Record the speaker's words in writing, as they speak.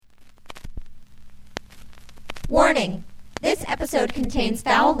Warning! This episode contains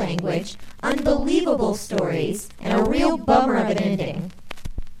foul language, unbelievable stories, and a real bummer of an ending.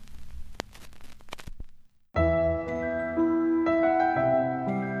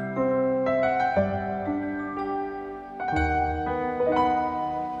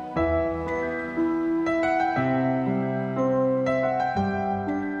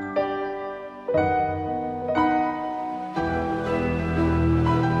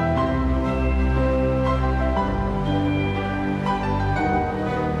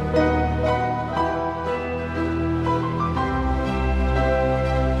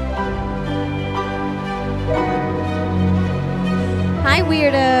 Hi,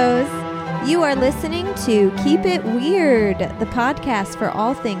 weirdos! You are listening to Keep It Weird, the podcast for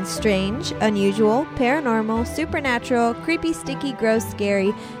all things strange, unusual, paranormal, supernatural, creepy, sticky, gross,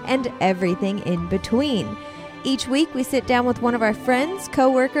 scary, and everything in between. Each week, we sit down with one of our friends,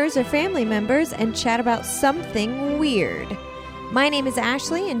 co-workers, or family members and chat about something weird. My name is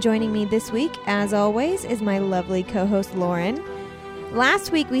Ashley, and joining me this week, as always, is my lovely co-host, Lauren.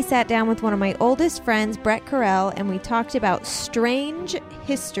 Last week, we sat down with one of my oldest friends, Brett Carell, and we talked about strange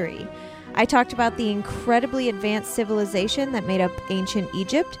history. I talked about the incredibly advanced civilization that made up ancient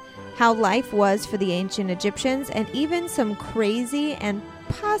Egypt, how life was for the ancient Egyptians, and even some crazy and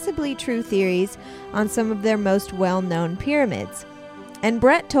possibly true theories on some of their most well-known pyramids. And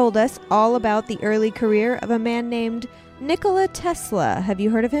Brett told us all about the early career of a man named Nikola Tesla. Have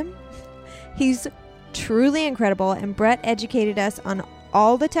you heard of him? He's truly incredible, and Brett educated us on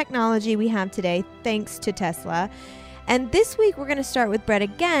all the technology we have today thanks to Tesla. And this week we're going to start with Brett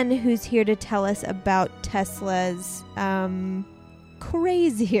again, who's here to tell us about Tesla's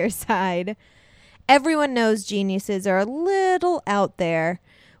crazier side. Everyone knows geniuses are a little out there.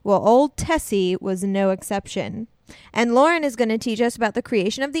 Well, old Tessie was no exception. And Lauren is going to teach us about the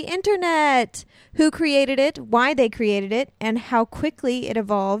creation of the internet, who created it, why they created it, and how quickly it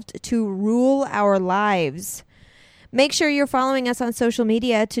evolved to rule our lives. Make sure you're following us on social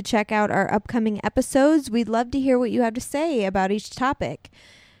media to check out our upcoming episodes. We'd love to hear what you have to say about each topic.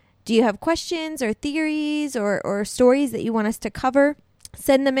 Do you have questions or theories or stories that you want us to cover?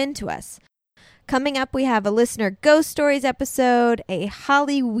 Send them in to us. Coming up, we have a listener ghost stories episode, a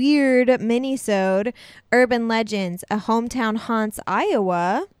Holly Weird mini-sode, urban legends, a hometown haunts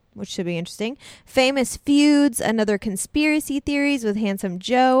Iowa, which should be interesting, famous feuds, another conspiracy theories with Handsome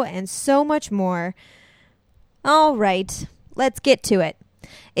Joe, and so much more. All right, let's get to it.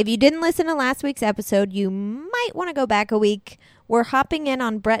 If you didn't listen to last week's episode, you might want to go back a week. We're hopping in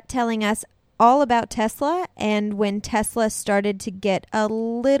on Brett telling us all about Tesla and when Tesla started to get a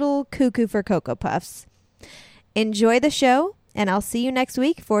little cuckoo for Cocoa Puffs. Enjoy the show, and I'll see you next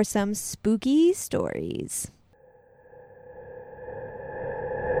week for some spooky stories.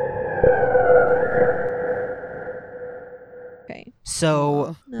 Okay.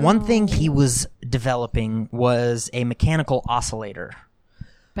 So one thing he was developing was a mechanical oscillator.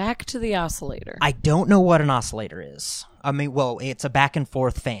 Back to the oscillator. I don't know what an oscillator is. I mean, well, it's a back and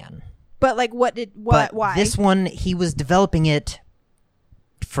forth fan. But like why? This one, he was developing it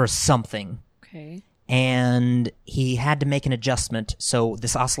for something. Okay. And he had to make an adjustment. So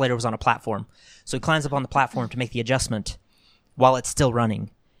this oscillator was on a platform. So he climbs up on the platform to make the adjustment while it's still running.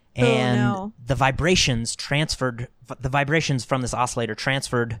 And the vibrations from this oscillator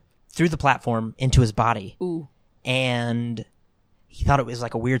transferred through the platform into his body. Ooh. And he thought it was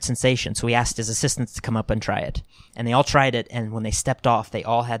like a weird sensation, so he asked his assistants to come up and try it. And they all tried it, and when they stepped off, they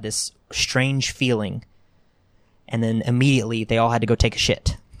all had this strange feeling. And then immediately, they all had to go take a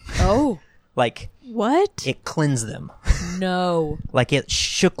shit. Oh. Like, what? It cleansed them. No. Like, it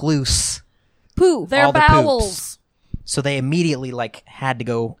shook loose. Poo. Their all bowels. The poops. So they immediately, like, had to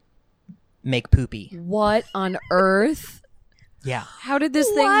go make poopy. What on earth? Yeah. How did this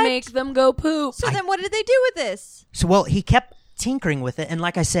thing make them go poop? So then what did they do with this? So, well, he kept tinkering with it, and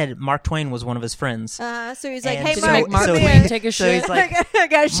like I said, Mark Twain was one of his friends. So he's like, And hey, so- Mark, Mark so Twain he- take a so shit? he's like, I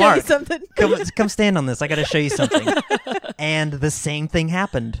gotta show you Mark, something. come stand on this. I got to show you something. And the same thing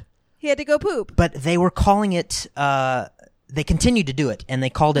happened. He had to go poop. But they were calling it, they continued to do it, and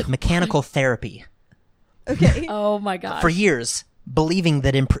they called it mechanical therapy Okay. Oh my gosh. for years, believing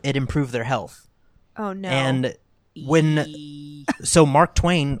that it improved their health. Oh, no. And so Mark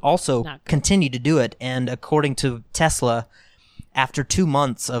Twain also Not good. continued to do it, and according to Tesla, after 2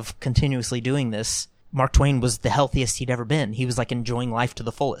 months of continuously doing this, Mark Twain was the healthiest he'd ever been. He was like enjoying life to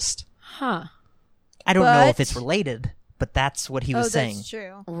the fullest. Huh. I don't know if But- it's related, but that's what he was saying. That's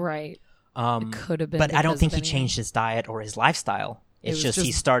true. Right. It could have been. But I don't because think of he anything. changed his diet or his lifestyle. It's was just he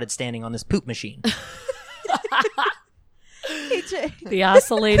just- started standing on this poop machine. The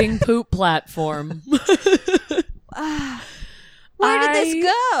oscillating poop platform. Where did this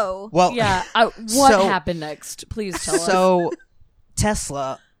go? Well, Yeah. What happened next? Please tell us. So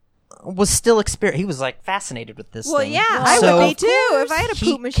Tesla was still he was like fascinated with this Well, thing. yeah, I So would be too if I had a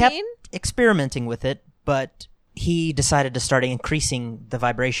he poop kept machine. experimenting with it, but he decided to start increasing the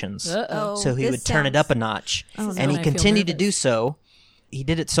vibrations. Uh-oh. So he this would turn it sounds- up a notch, no. and he I feel continued to nervous. do so. He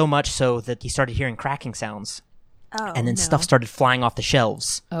did it so much so that he started hearing cracking sounds, Oh, and then stuff started flying off the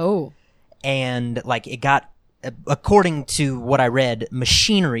shelves. Oh. And like it got, according to what I read,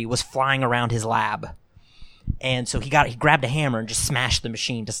 machinery was flying around his lab, and so he grabbed a hammer and just smashed the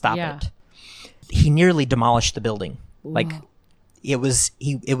machine to stop Yeah. it. He nearly demolished the building. Like it was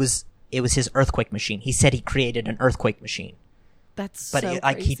his earthquake machine. He said he created an earthquake machine, That's but so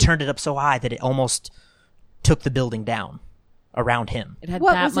like he crazy. turned it up so high that it almost took the building down around him. It had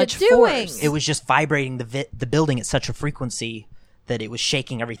What that was it much doing? force. It was just vibrating the building at such a frequency that it was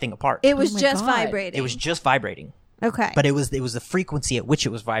shaking everything apart. It was my just God. vibrating. It was just vibrating. okay. But it was the frequency at which it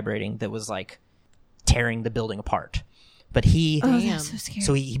was vibrating that was like tearing the building apart. But he oh, Damn. that's so scary.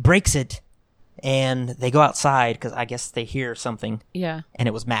 so he breaks it, and they go outside because I guess they hear something, Yeah. and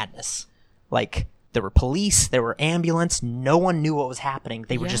it was madness. Like there were police, there were ambulance. No one knew what was happening.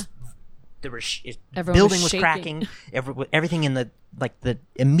 They were Yeah. just Everyone building was was shaking. cracking. Everything in the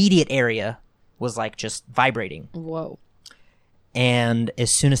immediate area was like just vibrating. Whoa. And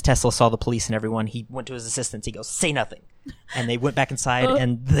as soon as Tesla saw the police and everyone, he went to his assistants. He goes, "Say nothing," and they went back inside,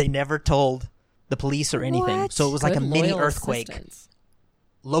 and they never told the police or anything. What? So it was like a Good, mini loyal earthquake assistants.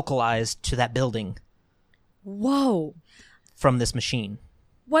 localized to that building Whoa. from this machine.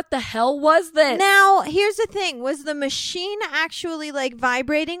 What the hell was this? Now, here's the thing. Was the machine actually like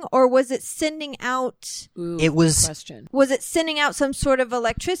vibrating, or was it sending out Ooh, It was- question. some sort of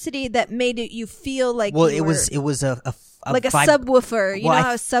electricity that made you feel like Well, you it were was a like a vib- subwoofer. You Well, know I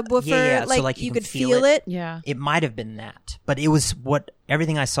how a subwoofer yeah, so, like, like, you you could can feel feel it? Yeah. It might have been that, but it was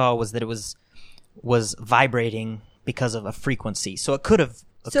everything I saw was that it was vibrating because of a frequency. So it could have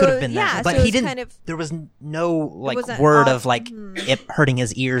been yeah, that, but so he it's didn't. kind of- There was no like wasn't word off- of like it hurting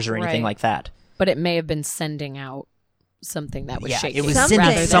his ears or anything Right. like that. But it may have been sending out something that was Yeah, shaking. it was Something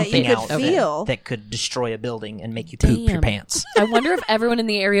sending that something you could out feel. that could destroy a building and make you poop your Damn. pants. I wonder if everyone in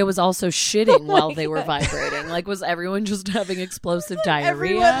the area was also shitting while they were vibrating. Like, was everyone just having explosive diarrhea?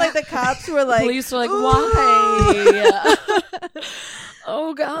 Everyone, like the cops were like, Police were like, why?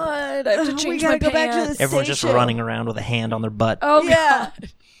 Oh, God. I have to We change gotta my go back to pants. the Everyone's just station. running around with a hand on their butt. Oh, Yeah. God.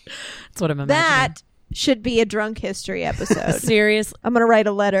 That's what I'm imagining. that should be a drunk history episode. Seriously. I'm gonna write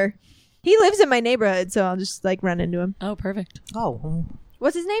a letter. He lives in my neighborhood, so I'll just like run into him. Oh, perfect. Oh,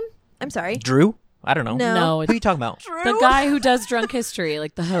 What's his name? I'm sorry. Drew? I don't know. No. No, Who it's are you talking about? the guy who does drunk history,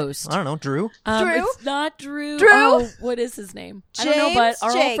 like the host. I don't know. Drew? Drew? It's not Drew. Drew? Oh, what is his name? I don't know, but James?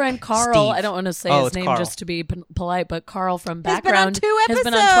 our old Jake? friend Carl, Steve. I don't want to say Oh, his it's name Carl. just to be polite, but Carl from He's been on Background 2 has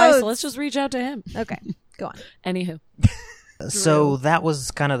been on twice, so episodes. let's just reach out to him. Okay, go on. Anywho. So that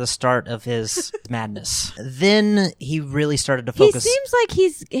was kind of the start of his madness. Then he really started to He focus. seems like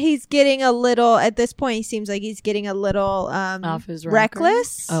he's getting a little at this point. He seems like he's getting a little Off his rocker.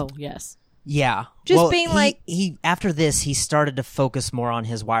 reckless. Oh, yes. Yeah. Just Well, being he- like- he after this he started to focus more on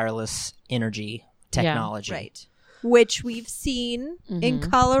his wireless energy technology. right. Which we've seen in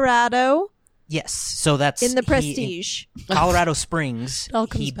Colorado Yes. So that's in the he- Prestige. in Colorado Springs, It all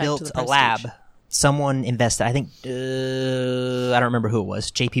comes he back to built the a Prestige. lab. Someone invested, I think I don't remember who it was.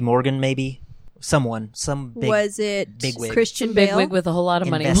 JP Morgan maybe. Some big Was it bigwig. Christian Big Bale? wig with a whole lot of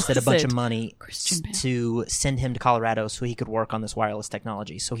money. invested a Was bunch it? of money Christian Bale. to send him to Colorado so he could work on this wireless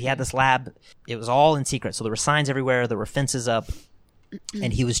technology. So he had this lab. It was all in secret. So there were signs everywhere. There were fences up.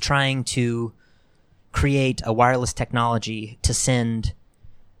 And he was trying to create a wireless technology to send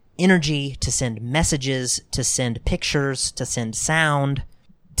energy, to send messages, to send pictures, to send sound,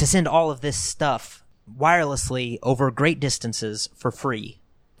 to send all of this stuff wirelessly over great distances for free.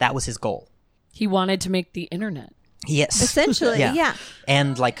 That was his goal. He wanted to make the internet. Yes. Essentially, yeah.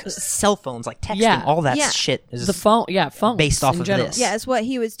 And like cell phones, like texting, Yeah. all that Yeah. shit is The phone, phones. based off in of general. this. Yeah, it's what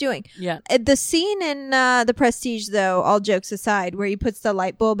he was doing. Yeah. The scene in The Prestige, though, all jokes aside, where he puts the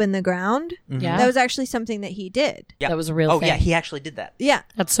light bulb in the ground, Yeah. that was actually something that he did. Yeah. That was a real Oh thing. yeah, he actually did that. Yeah.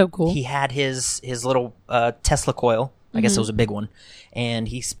 That's so cool. He had his little Tesla coil. I guess it was a big one, and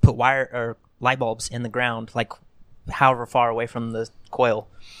he put wire or light bulbs in the ground, like however far away from the coil,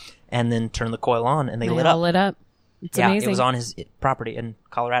 and then turned the coil on, and they lit all up. lit up. It's Yeah, amazing. it was on his property in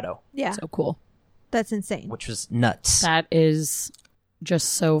Colorado, Yeah. So cool. That's insane. which was nuts. That is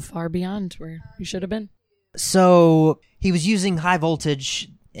just so far beyond where you should have been. So he was using high voltage,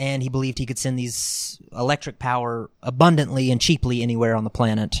 and he believed he could send these electric power abundantly and cheaply anywhere on the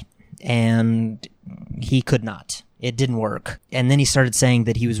planet, and he could not. it didn't work. And then he started saying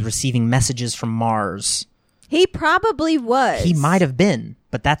that he was receiving messages from Mars. He probably was. He might have been,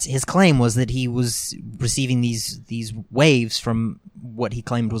 but that's his claim, was that he was receiving these waves from what he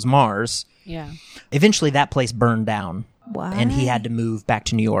claimed was Mars. Yeah. Eventually, that place burned down. Why? And he had to move back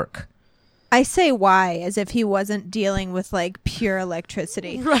to New York. I say why as if he wasn't dealing with like pure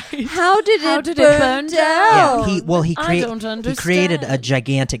electricity. Right. How did it burn down? Yeah, he I don't understand. he created a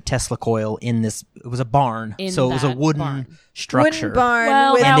gigantic Tesla coil in this. It was a barn, so it was a wooden structure. Wooden barn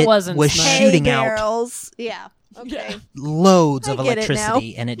Well, with and that it wasn't was smart. shooting hay out barrels. Yeah. Okay. loads I of get it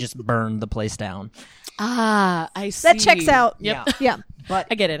electricity, and it just burned the place down. I see. That checks out. Yep. Yeah. But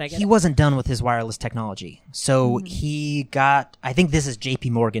I get it. he wasn't done with his wireless technology, so he got. I think this is J.P.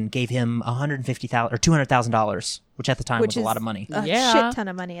 Morgan gave him $150,000 or $200,000, which at the time was a lot of money. A Yeah. shit ton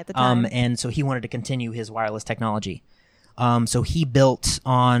of money at the time. And so he wanted to continue his wireless technology. So he built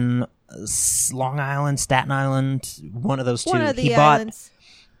on Long Island, Staten Island, one of those two. One of the he bought islands.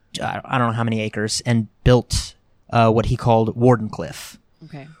 I don't know how many acres and built what he called Wardenclyffe,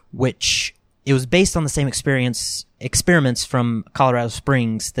 Okay. which it was based on the same experiments from Colorado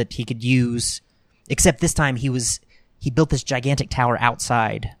Springs that he could use, except this time he built this gigantic tower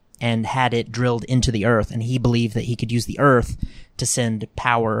outside and had it drilled into the earth, and he believed that he could use the earth to send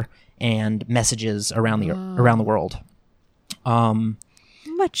power and messages around the world.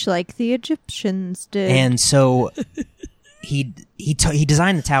 Much like the Egyptians did. And so he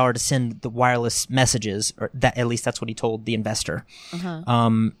designed the tower to send the wireless messages, or that at least that's what he told the investor.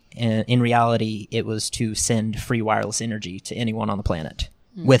 And in reality, it was to send free wireless energy to anyone on the planet.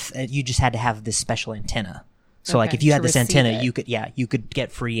 With you just had to have this special antenna. So like if you had this antenna, you could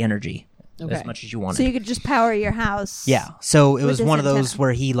get free energy as much as you wanted. So you could just power your house. Yeah. So it was this one of those antenna.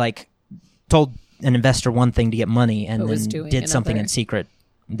 where he like told an investor one thing to get money and But was then doing did something another. in secret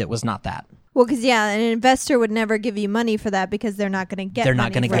that was not that. Well, because an investor would never give you money for that because they're not going to get. They're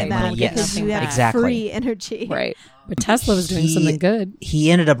not going to get money, yes. because you have Exactly. free energy. Right. But Tesla was doing something good.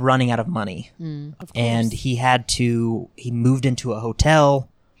 He ended up running out of money. Of course. And he moved into a hotel.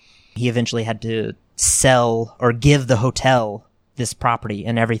 He eventually had to sell or give the hotel this property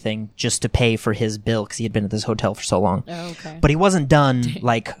and everything just to pay for his bill because he had been at this hotel for so long. Oh, okay. But he wasn't done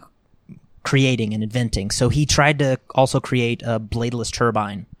like creating and inventing. So he tried to also create a bladeless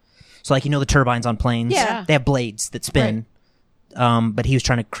turbine. So like, the turbines on planes? Yeah. They have blades that spin. But he was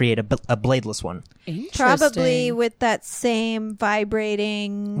trying to create a bladeless one. Probably with that same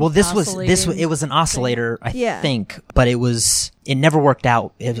vibrating. Well, it was an oscillator, I think, but it never worked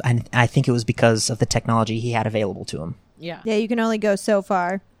out. I think it was because of the technology he had available to him. Yeah. Yeah, you can only go so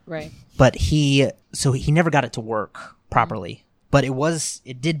far. Right. But he never got it to work properly. But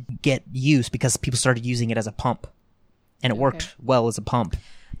it did get use because people started using it as a pump, and it worked well as a pump.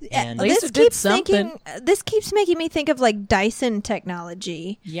 And At least it did something. This keeps making me think of like Dyson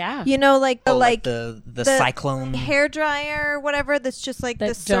technology. Yeah. Like the cyclone hair dryer or whatever. That's just like That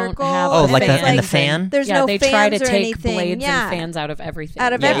the circle. don't have like fan. and the fan. There's yeah, no they fans try to or take anything. blades Yeah. and fans out of everything.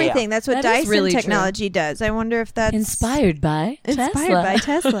 Out of Yeah. everything. That's what That is Dyson really technology does. I wonder if that's Inspired by Tesla.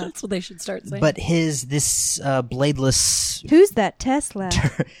 Tesla. That's what they should start saying. But this bladeless Who's that Tesla?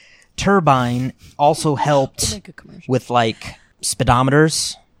 turbine also We'll helped make a commercial. with like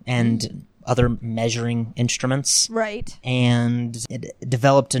speedometers and other measuring instruments. Right. And it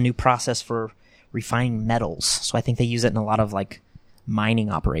developed a new process for refining metals. So I think they use it in a lot of like mining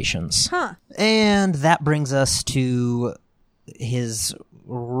operations. Huh. And that brings us to his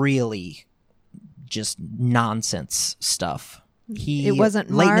really just nonsense stuff. It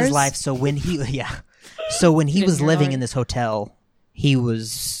wasn't late in his Mars? life. So when he was your living heart. in this hotel, he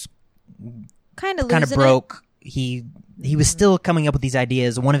was Kind of broke. He was still coming up with these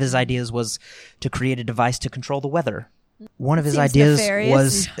ideas. One of his ideas was to create a device to control the weather. One of his Seems ideas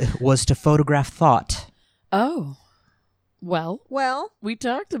nefarious. was to photograph thought. Oh. Well, we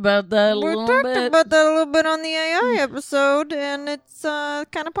talked about that a little bit. about that a little bit on the AI episode, and it's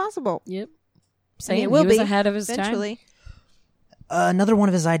kind of possible. Yep. I Same. mean, it will he was be ahead of his eventually. Another one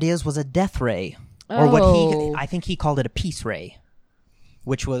of his ideas was a death ray, or I think he called it a peace ray,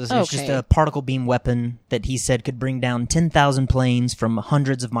 which was it's just Okay. a particle beam weapon that he said could bring down 10,000 planes from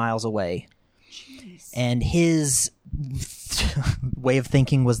hundreds of miles away. Jeez. And his way of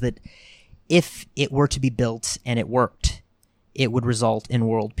thinking was that if it were to be built and it worked, it would result in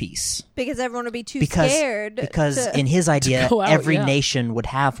world peace. Because everyone would be too scared. Because in his idea, go out, every yeah. nation would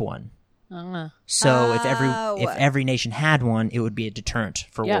have one. So if every nation had one, it would be a deterrent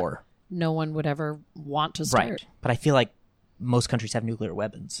for war. No one would ever want to start. Right. But I feel like most countries have nuclear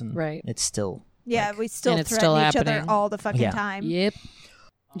weapons, and Right. it's still... yeah, we still and it's threaten still each other happening. all the fucking Yeah. time. Yep.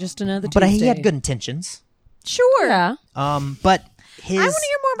 Just another But he Tuesday. had good intentions. Sure. Yeah. But his I want to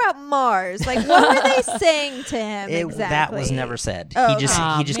hear more about Mars. Like, what were they saying to him exactly? That was never said. Oh, he just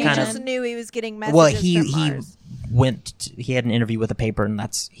he kind just of knew he was getting messages from Mars. He had an interview with a paper, and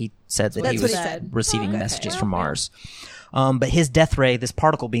he said that he was receiving messages from Mars. But his death ray, this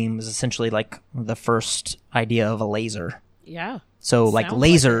particle beam, was essentially like the first idea of a laser. Yeah. So like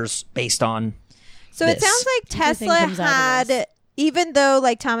lasers based on. So this. It sounds like Tesla had, even though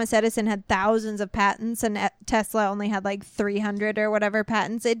like Thomas Edison had thousands of patents and Tesla only had like 300 or whatever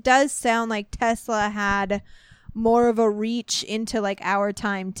patents, it does sound like Tesla had more of a reach into like our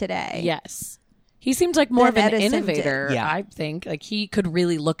time today. Yes. He seems like more of an Edison innovator, did. Yeah. I think. Like he could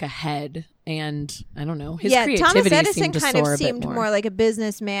really look ahead, and I don't know. His Thomas creativity Edison seemed to kind soar of seemed a bit more like a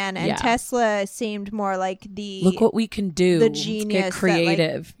businessman, and Yeah. Tesla seemed more like the look what we can do. the Let's genius get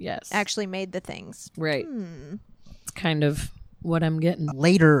creative. Yes. actually made the things. Right. It's kind of what I'm getting.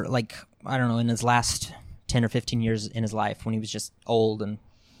 Later, like, I don't know, in his last 10 or 15 years in his life, when he was just old and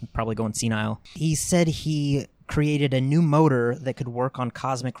probably going senile, he said he created a new motor that could work on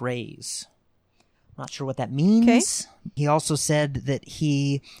cosmic rays. Not sure what that means. Okay. He also said that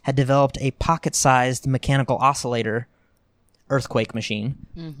he had developed a pocket-sized mechanical oscillator earthquake machine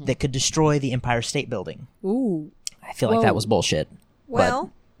that could destroy the Empire State Building. Ooh. I feel like that was bullshit.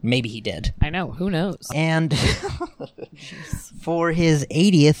 Well, but maybe he did. I know. Who knows? And for his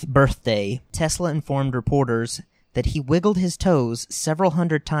 80th birthday, Tesla informed reporters that he wiggled his toes several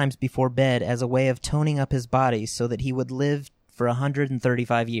hundred times before bed as a way of toning up his body so that he would live for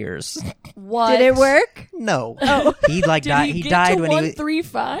 135 years. What? did it work? No. He like Did died. he He get died to when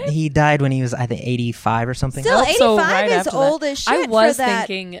 135? he died when he was, I think, 85 or something. Still, Also, 85 right is after that. old as shit I was for that.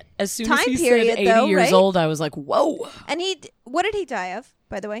 thinking, as soon time as he period, said 80 though, years right? old, I was like, whoa. And what did he die of,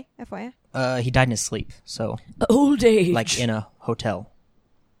 by the way, FYI? He died in his sleep, so Old age. like in a hotel.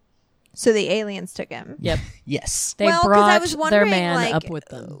 So the aliens took him. Yep. Yes. They Well, 'cause I brought was their wondering, man like, up with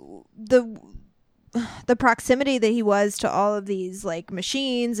them. The proximity that he was to all of these like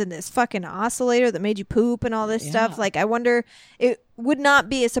machines and this fucking oscillator that made you poop and all this stuff. Like, I wonder, it would not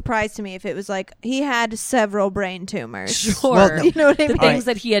be a surprise to me if it was like he had several brain tumors. Sure. Well, no. You know what I The mean? things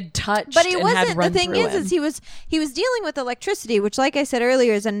that he had touched But he and had wasn't. The run thing through is him. he was dealing with electricity, which, like I said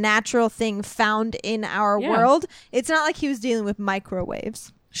earlier, is a natural thing found in our Yeah. world. It's not like he was dealing with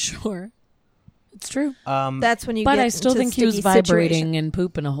microwaves. Sure. It's true. That's when you. But get I still into think he was sticky vibrating situation. and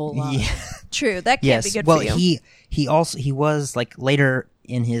pooping a whole lot. Yeah. True, that can't Yes. be good Well, for you. he was like later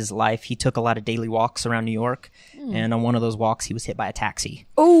in his life, he took a lot of daily walks around New York, and on one of those walks, he was hit by a taxi.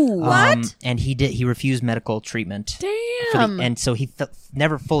 Oh, what? And he refused medical treatment. Damn. And so he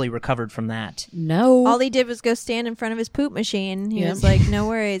never fully recovered from that. No. All he did was go stand in front of his poop machine. He Yep. was like, "No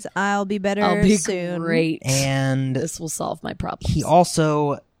worries, I'll be better I'll be soon." great. And This will solve my problems. he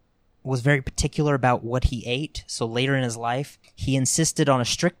also was very particular about what he ate. So later in his life, he insisted on a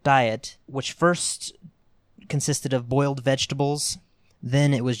strict diet, which first consisted of boiled vegetables.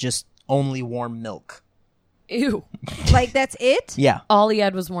 Then it was just only warm milk. Ew. Like, that's it? Yeah. All he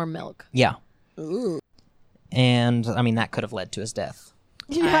had was more milk. Yeah. And, I mean, that could have led to his death.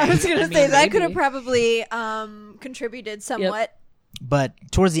 Yeah, I was going I to mean, say that could have maybe. probably contributed somewhat. But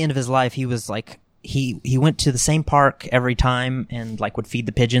towards the end of his life, he was like, he went to the same park every time and like would feed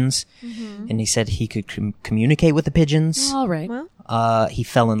the pigeons. And he said he could communicate with the pigeons. All right. Well, He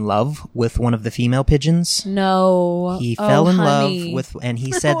fell in love with one of the female pigeons. No. He Oh, fell in honey. love with, and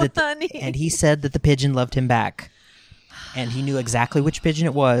he said that, honey. and he said that the pigeon loved him back, and he knew exactly which pigeon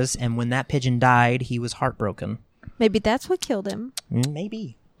it was. And when that pigeon died, he was heartbroken. maybe that's what killed him.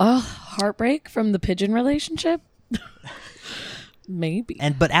 Maybe. Oh, heartbreak from the pigeon relationship? Maybe.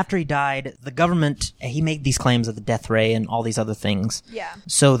 But after he died, the government, he made these claims of the death ray and all these other things. Yeah.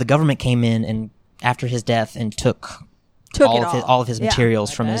 So the government came in and after his death and took all of his Yeah,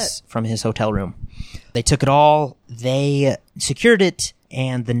 materials from his hotel room. They took it all. They secured it,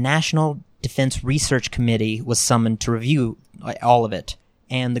 and the National Defense Research Committee was summoned to review all of it.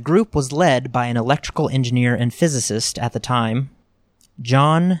 And the group was led by an electrical engineer and physicist at the time,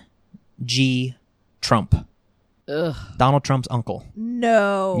 John G. Trump. Ugh. Donald Trump's uncle.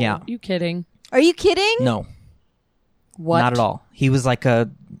 No. Yeah. You kidding? Are you kidding? No, What? not at all. He was like a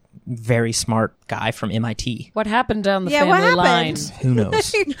very smart guy from MIT. What happened down the Yeah, what family line? happened? Who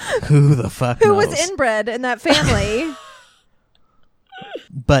knows? Who the fuck Who knows? was inbred in that family?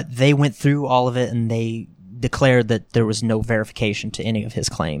 But they went through all of it and they declared that there was no verification to any of his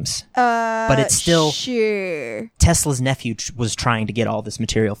claims. But it's still Sure. Tesla's nephew was trying to get all this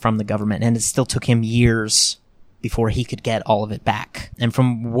material from the government, and it still took him years before he could get all of it back. And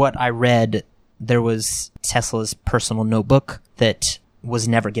from what I read, there was Tesla's personal notebook that was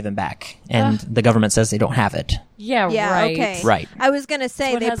never given back, and the government says they don't have it. Yeah, right. Okay. Right. I was gonna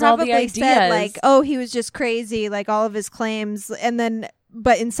say they has all the probably said ideas. like, "Oh, he was just crazy," like all of his claims, and then,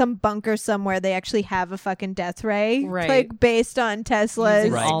 but in some bunker somewhere, they actually have a fucking death ray, Right. like based on Tesla's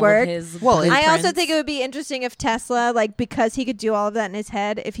Using all of work. his Well, I also blueprints. think it would be interesting if Tesla, like, because he could do all of that in his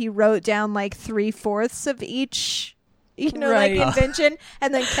head, if he wrote down like 3/4 of each, Right. like invention,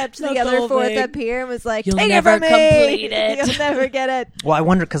 and then kept Not the the other whole fourth thing. up here and was like, You'll "Take never it from me. complete it." You'll never get it." Well, I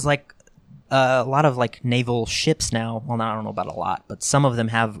wonder because like a lot of like naval ships now. Well, I don't know about a lot, but some of them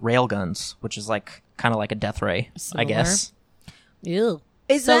have rail guns, which is like kind of like a death ray, I Similar. guess. Ew.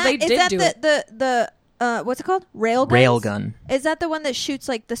 Is So that they is did that do the what's it called? Rail guns? Rail gun. Is that the one that shoots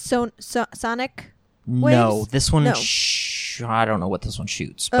like the sonic? No, Waves? this one. No. I don't know what this one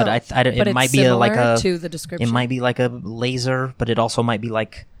shoots, but Oh. it But it's might be like similar a. to the description. It might be like a laser, but it also might be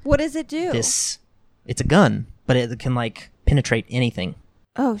like What does it do? this. It's a gun, but it can like penetrate anything.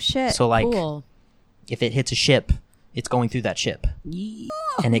 Oh shit! So like, Cool. if it hits a ship, it's going through that ship,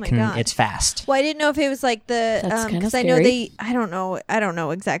 and it my can. God. It's fast. Well, I didn't know if it was like the That's kinda because I know scary. I don't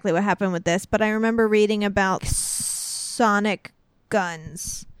know exactly what happened with this, but I remember reading about sonic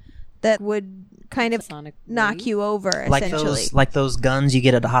guns that would kind of Sonic knock wave? you over Like essentially. those guns you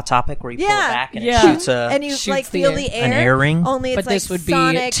get at a Hot Topic where you pull Yeah. it back and Yeah. it shoots a. and you shoots like the feel air. the air, An air ring? only it's But like this would be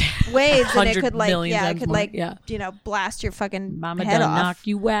sonic waves, and it 100 could like million it times could more. like Yeah. blast your fucking Mama head done off. knock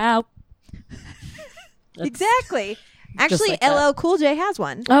you out. That's- Exactly. Actually, like that. LL Cool J has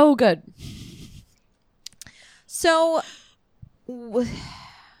one. Oh, good. So,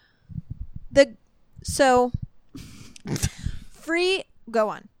 free. Go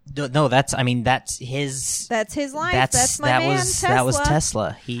on. No, that's his. That's his life. That's my man, Tesla. That was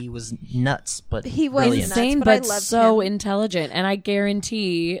Tesla. He was nuts, but He was brilliant. nuts, Insane, but I but loved so him. intelligent. And I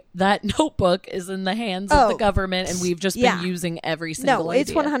guarantee that notebook is in the hands of Oh, the government, and we've just yeah. been using every single No, it's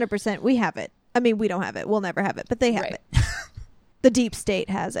idea. 100%. We have it. I mean, we don't have it. We'll never have it, but they have Right. it. The deep state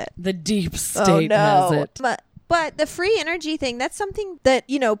has it. The deep state has it. But the free energy thing, that's something that,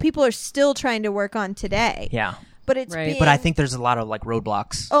 people are still trying to work on today. Yeah, But it's Right. being, but I think there's a lot of like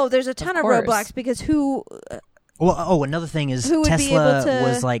roadblocks. Oh, there's a ton of course. roadblocks because who Well, another thing is Who would be Tesla able to-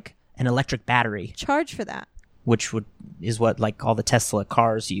 was like an electric battery, charge for that? which is what like all the Tesla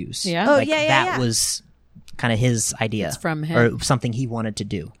cars use. Yeah. Oh, Like, yeah, that was kind of his idea. It's from him. or something he wanted to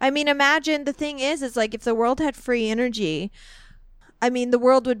do. I mean, imagine the thing is like if the world had free energy, I mean, the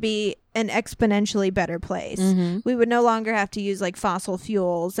world would be an exponentially better place. We would no longer have to use like fossil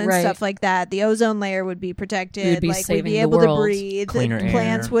fuels and Right. stuff like that. The ozone layer would be protected. We'd be like we'd saving be the able to world. breathe. Cleaner The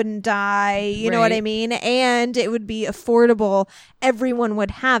plants air. wouldn't die. You know what I Right. mean? And it would be affordable. Everyone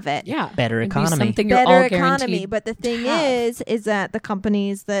would have it. Yeah. Better It'd be economy. something you're Better all economy. guaranteed But the to thing have. is that the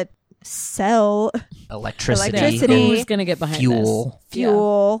companies that sell Electricity, Electricity. Who's going to get behind fuel. this? Yeah.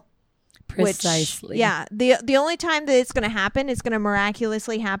 fuel. Precisely. Which, yeah, the only time that it's going to happen is going to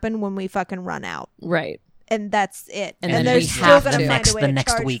miraculously happen when we fucking run out, Right. and that's it. And And, then they're we still have going to. to find a way the to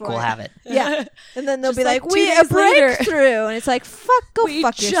next charge week for we'll it. have it. Yeah, and then they'll Just be like like, 2 "We a days later." breakthrough," and it's like, "Fuck, go We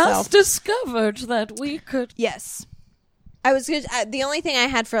fuck just yourself." discovered that we could. Yes. I was good. The only thing I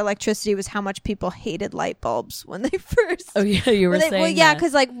had for electricity was how much people hated light bulbs when they first. Oh, yeah, you were Well, saying well, yeah, that.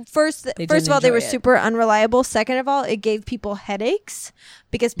 because like first didn't of all, they were enjoy it. super unreliable. Second of all, it gave people headaches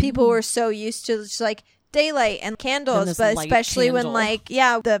because people were so used to just like daylight and candles, this but light especially when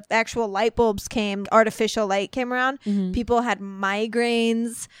candle. the actual light bulbs came, artificial light came around, people had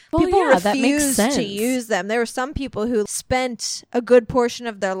migraines. Well, People yeah, that makes refused sense. to use them. There were some people who spent a good portion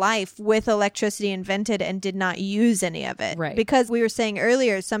of their life with electricity invented and did not use any of it. Right. Because we were saying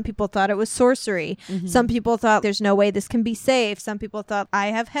earlier, some people thought it was sorcery. Some people thought there's no way this can be safe. Some people thought I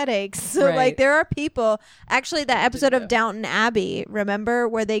have headaches. So Right. like there are people, actually that episode of Downton Abbey, remember,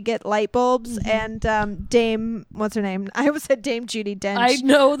 where they get light bulbs and Dame, what's her name? I almoys said Dame Judi Dench. I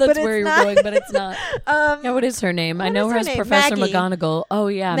know that's But it's where you're not. going, but it's not. Yeah, what is her name? I what know is her her as name? Professor Maggie. McGonagall. Oh,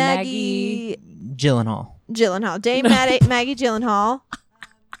 yeah. Maggie Gyllenhaal. Gyllenhaal. Dame Maggie Gyllenhaal.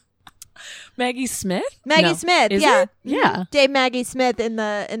 Maggie Smith? Maggie No. Smith, Is yeah. it? Yeah. Dame Maggie Smith in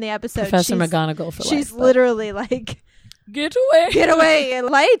the episode. Professor she's, McGonagall for She's life. but- literally like, Get away. get away,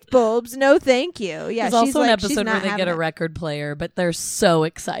 light bulbs, no thank you. Yeah, There's she's also an like, she's episode where not they get having a it. record player, but they're so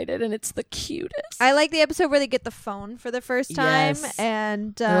excited, and it's the cutest. I like the episode where they get the phone for the first time, Yes.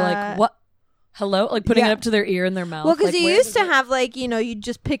 and They're like, what? Hello? Like putting yeah. it up to their ear in their mouth. Well, because like, you where used does to it- have like you'd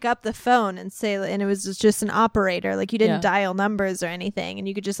just pick up the phone and say, and it was just an operator. Like you didn't Yeah. dial numbers or anything, and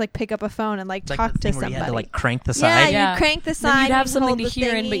you could just like pick up a phone and like It's like talk the to thing where somebody. you had to like crank the yeah, side. Yeah. you'd crank the Then side. you'd have you'd something hold to the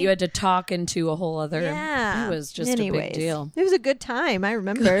hear in, but thingy. you had to talk into a whole other. Yeah, It was just Anyways, a big deal. It was a good time. I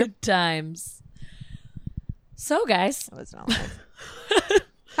remember. Good times. So, guys, It was not life.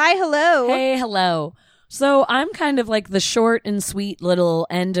 Hi, hello. Hey, hello. So I'm kind of like the short and sweet little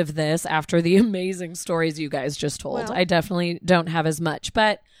end of this after the amazing stories you guys just told. Well. I definitely don't have as much,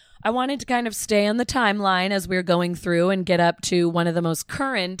 but I wanted to kind of stay on the timeline as we we're going through and get up to one of the most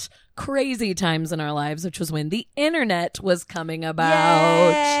current, crazy times in our lives, which was when the internet was coming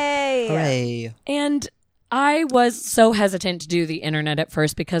about. Yay! Hooray. And I was so hesitant to do the internet at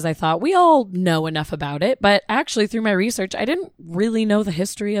first because I thought we all know enough about it. But actually, through my research, I didn't really know the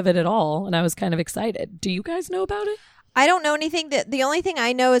history of it at all. And I was kind of excited. Do you guys know about it? I don't know anything. The only thing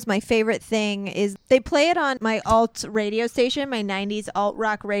I know is my favorite thing is they play it on my alt radio station, my 90s alt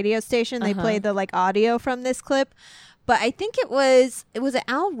rock radio station. They play the like audio from this clip. But I think it was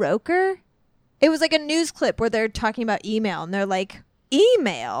Al Roker? It was like a news clip where they're talking about email and they're like,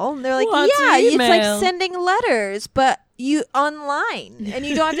 email? And they're like, What's yeah, it's email? like sending letters, but you online and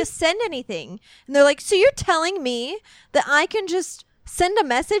you don't have to send anything. And they're like, so you're telling me that I can just send a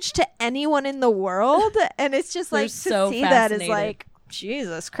message to anyone in the world? And it's just like to so see that is fascinated. like,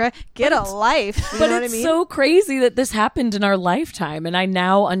 Jesus Christ, get a life. You But know what I it's mean? so crazy that this happened in our lifetime. And I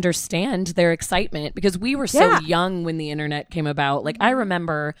now understand their excitement because we were so Yeah. young when the internet came about. Like, I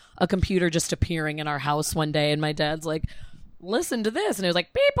remember a computer just appearing in our house one day and my dad's like, listen to this. And it was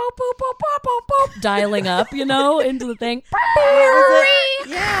like, beep, boop, boop, boop, boop, boop, boop, dialing up, into the thing.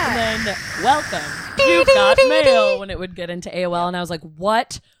 Yeah. And then, welcome, you've got mail, when it would get into AOL. And I was like,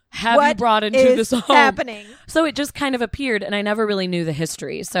 what have you What brought into is this home? happening? So it just kind of appeared, and I never really knew the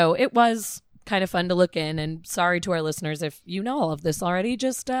history. So it was kind of fun to look in. And sorry to our listeners if you know all of this already,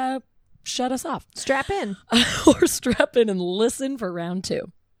 just shut us off. Strap in. Or strap in and listen for round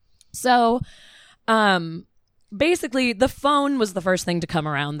 2. So basically, the phone was the first thing to come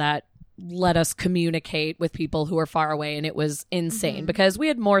around that let us communicate with people who are far away, and it was insane because we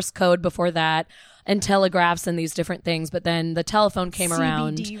had Morse code before that and telegraphs and these different things, but then the telephone came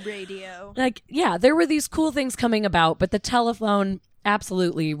around. CBD radio. Like, yeah, there were these cool things coming about, but the telephone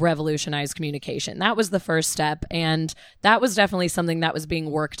absolutely revolutionized communication. That was the first step, and that was definitely something that was being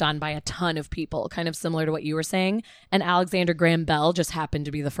worked on by a ton of people, kind of similar to what you were saying. And Alexander Graham Bell just happened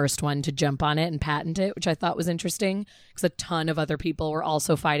to be the first one to jump on it and patent it, which I thought was interesting because a ton of other people were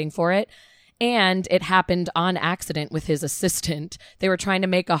also fighting for it. And it happened on accident with his assistant. They were trying to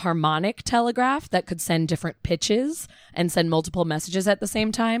make a harmonic telegraph that could send different pitches and send multiple messages at the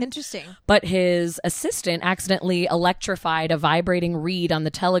same time. Interesting. But his assistant accidentally electrified a vibrating reed on the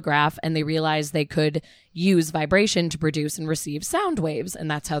telegraph, and they realized they could use vibration to produce and receive sound waves.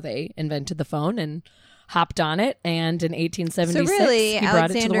 And that's how they invented the phone and hopped on it. And in 1876, So really, he brought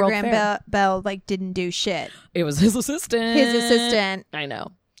it to the Alexander World Graham Fair. Bell like didn't do shit. It was his assistant. His assistant, I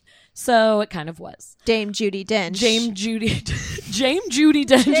know. So it kind of was. Dame Judi Dench. Jame Judy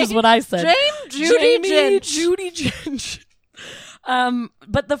Dench is what I said. Judy Dench.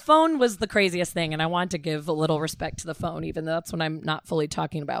 But the phone was the craziest thing, and I want to give a little respect to the phone, even though that's what I'm not fully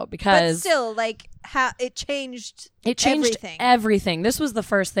talking about, But because still, like, how it changed everything. everything. This was the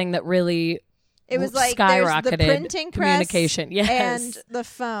first thing that really It was like there's skyrocketed the printing press communication. Yes. and the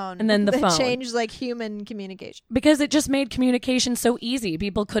phone. And then the that phone. changed like human communication. because it just made communication so easy.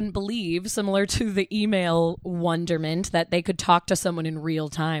 People couldn't believe, similar to the email wonderment, that they could talk to someone in real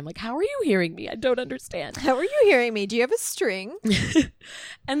time. Like, how are you hearing me? I don't understand. How are you hearing me? Do you have a string?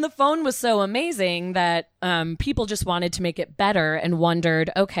 And the phone was so amazing that people just wanted to make it better and wondered,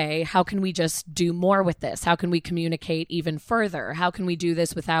 okay, how can we just do more with this? How can we communicate even further? How can we do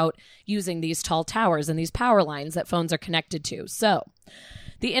this without using these tall towers and these power lines that phones are connected to? So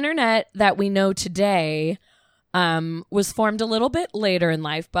the internet that we know today was formed a little bit later in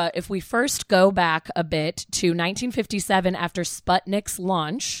life. But if we first go back a bit to 1957, after Sputnik's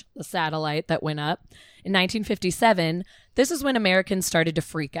launch, the satellite that went up in 1957, this is when Americans started to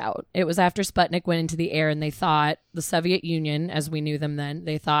freak out. It was after Sputnik went into the air, and they thought, the Soviet Union, as we knew them then,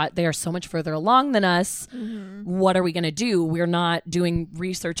 they thought, they are so much further along than us. Mm-hmm. What are we going to do? We're not doing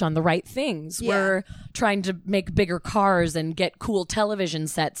research on the right things. Yeah. We're trying to make bigger cars and get cool television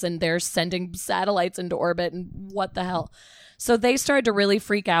sets, and they're sending satellites into orbit, and what the hell? So they started to really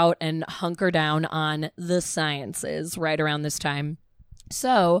freak out and hunker down on the sciences right around this time.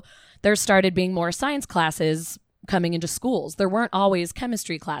 So there started being more science classes coming into schools. There weren't always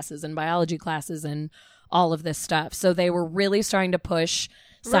chemistry classes and biology classes and all of this stuff. So they were really starting to push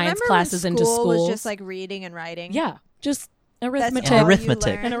science classes into school schools. was just like reading and writing. Yeah, just arithmetic. That's all you Arithmetic.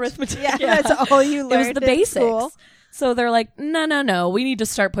 learned. And arithmetic. Yeah, that's all you It learned. was the in basics. school. So they're like, no, we need to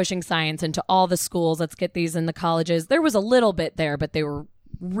start pushing science into all the schools. Let's get these in the colleges. There was a little bit there, but they were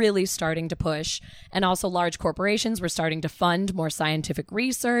really starting to push. And also large corporations were starting to fund more scientific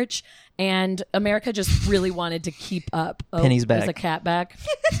research. And America just really wanted to keep up. Oh, Penny's back. There's a cat back.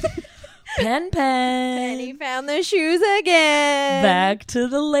 Penny found the shoes again. Back to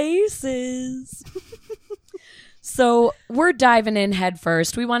the laces. So we're diving in head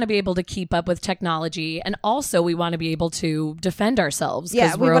first. We want to be able to keep up with technology, and also we want to be able to defend ourselves.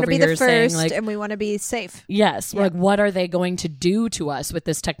 Yeah, we want to be the first, like, and we want to be safe. Yes, we're like, what are they going to do to us with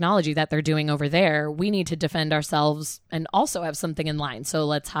this technology that they're doing over there? We need to defend ourselves and also have something in line. So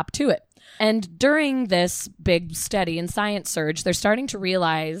let's hop to it. And during this big study and science surge, they're starting to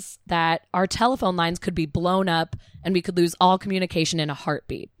realize that our telephone lines could be blown up and we could lose all communication in a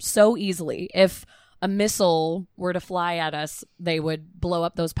heartbeat so easily. If a missile were to fly at us, they would blow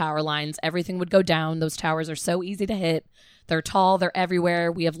up those power lines. Everything would go down. Those towers are so easy to hit. They're tall. They're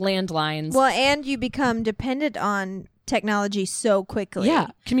everywhere. We have landlines. Well, and you become dependent on technology so quickly. Yeah.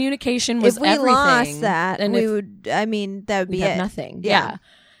 Communication was everything. If we lost that, and that would be have it. Nothing. Yeah.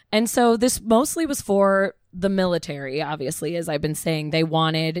 And so this mostly was for the military, obviously, as I've been saying. They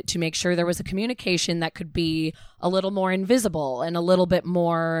wanted to make sure there was a communication that could be a little more invisible and a little bit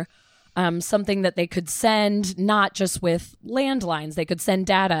more something that they could send, not just with landlines. They could send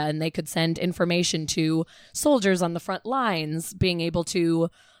data and they could send information to soldiers on the front lines, being able to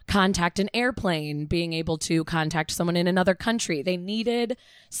contact an airplane, being able to contact someone in another country. They needed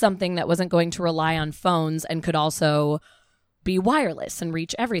something that wasn't going to rely on phones and could also be wireless and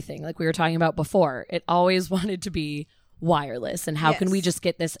reach everything, like we were talking about before. It always wanted to be wireless. And how can we just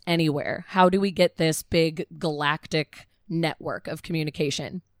get this anywhere? How do we get this big galactic network of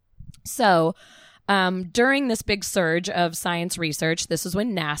communication? So during this big surge of science research, this is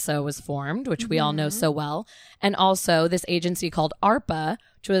when NASA was formed, which we all know so well. And also this agency called ARPA,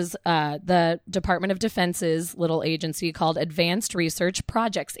 which was the Department of Defense's little agency called Advanced Research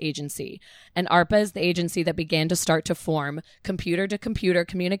Projects Agency. And ARPA is the agency that began to start to form computer-to-computer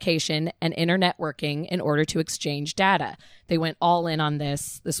communication and internetworking in order to exchange data. They went all in on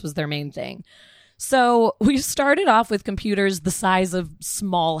this. This was their main thing. So we started off with computers the size of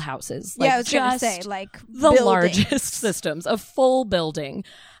small houses. I was going to say, like the buildings. largest systems, a full building.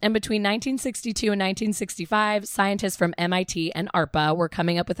 And between 1962 and 1965, scientists from MIT and ARPA were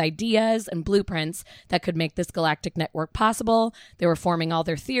coming up with ideas and blueprints that could make this galactic network possible. They were forming all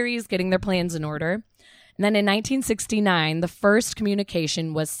their theories, getting their plans in order. And then in 1969, the first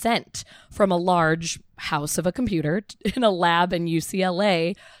communication was sent from a large house of a computer in a lab in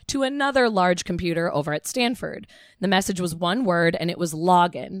UCLA to another large computer over at Stanford. The message was one word, and it was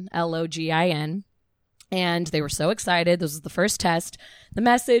login, Login. And they were so excited. This was the first test. The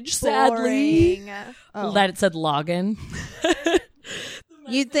message, sadly, that it said login.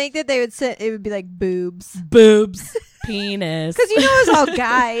 You'd think that they would say it would be like boobs. Boobs. Penis. Because it's all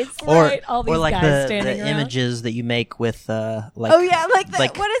guys. Right, all these or like guys the standing around. images that you make with like what is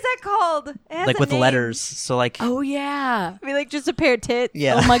that called? It has like a with name. letters. So like Oh yeah. I mean, like just a pair of tits.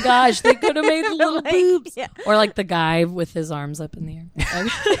 yeah. Oh my gosh, they could have made little Like, boobs. yeah. Or like the guy with his arms up in the air.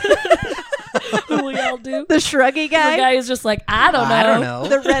 Who we all do. The shruggy guy. The guy is just like, I don't know.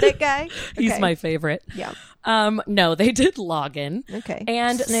 The Reddit guy. He's Okay. my favorite. Yeah. No, they did login. Okay.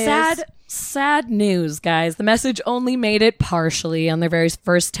 And Snooze. sad news, guys. The message only made it partially on their very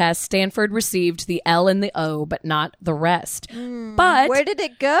first test. Stanford received the L and the O, but not the rest. But Where did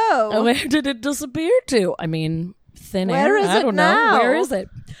it go? where did it disappear to? I mean, thin Where air. is I it don't now? know. Where is it?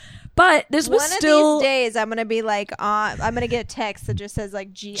 But this was One still of these days, I'm gonna be like, I'm gonna get a text that just says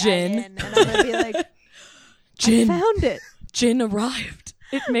like GIN, Gin. and I'm gonna be like, Gin. I found it. Gin arrived.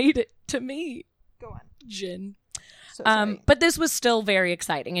 It made it to me. Go on. Gin. So sorry. But this was still very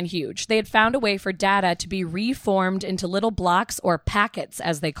exciting and huge. They had found a way for data to be reformed into little blocks or packets,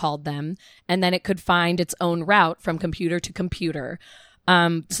 as they called them, and then it could find its own route from computer to computer.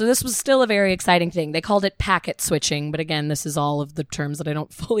 So this was still a very exciting thing. They called it packet switching, but again, this is all of the terms that I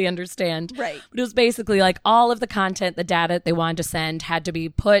don't fully understand. Right. But it was basically like all of the content, the data they wanted to send had to be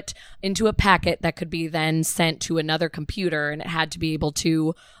put into a packet that could be then sent to another computer, and it had to be able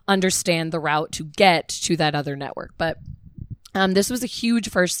to understand the route to get to that other network. But this was a huge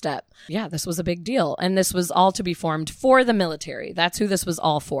first step. Yeah, this was a big deal. And this was all to be formed for the military. That's who this was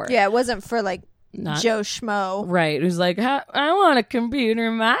all for. Yeah, it wasn't for like Not- Joe Schmo. Right. Who's like, I want a computer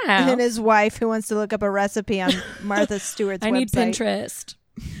in my house. And then his wife who wants to look up a recipe on Martha Stewart's I website. need Pinterest.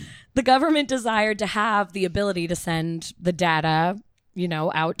 The government desired to have the ability to send the data,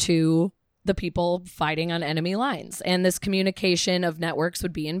 out to the people fighting on enemy lines. And this communication of networks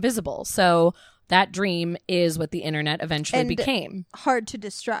would be invisible. So that dream is what the internet eventually became. Hard to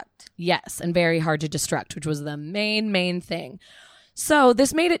destruct. Yes, and very hard to destruct, which was the main thing. So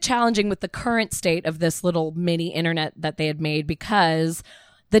this made it challenging with the current state of this little mini internet that they had made because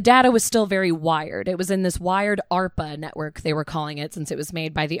the data was still very wired. It was in this wired ARPA network, they were calling it, since it was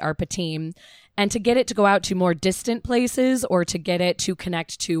made by the ARPA team. And to get it to go out to more distant places or to get it to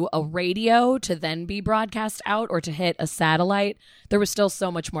connect to a radio to then be broadcast out or to hit a satellite, there was still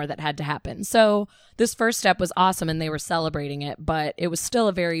so much more that had to happen. So this first step was awesome and they were celebrating it, but it was still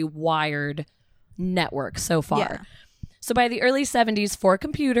a very wired network so far. Yeah. So by the early 70s, 4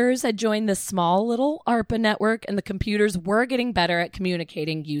 computers had joined this small little ARPA network, and the computers were getting better at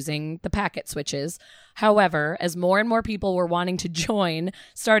communicating using the packet switches. However, as more and more people were wanting to join,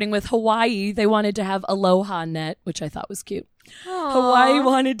 starting with Hawaii, they wanted to have Aloha Net, which I thought was cute. Aww. Hawaii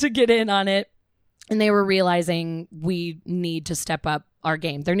wanted to get in on it, and they were realizing we need to step up our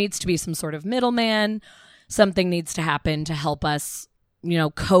game. There needs to be some sort of middleman. Something needs to happen to help us,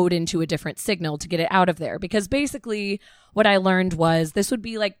 code into a different signal to get it out of there. Because basically what I learned was this would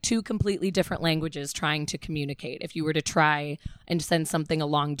be like 2 completely different languages trying to communicate if you were to try and send something a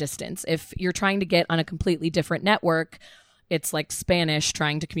long distance. If you're trying to get on a completely different network, it's like Spanish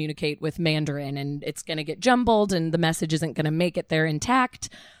trying to communicate with Mandarin, and it's going to get jumbled and the message isn't going to make it there intact.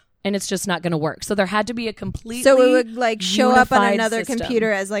 And it's just not going to work. So there had to be a completely So it would like show up on another system.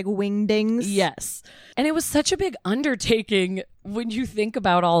 computer as like wingdings. Yes. And it was such a big undertaking when you think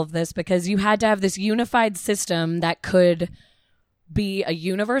about all of this, because you had to have this unified system that could be a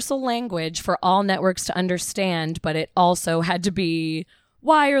universal language for all networks to understand, but it also had to be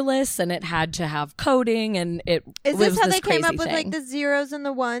wireless and it had to have coding, and it Is was this how they came crazy up with thing. like the zeros and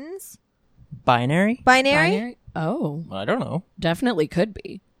the ones? Binary? Binary? Oh, I don't know. definitely could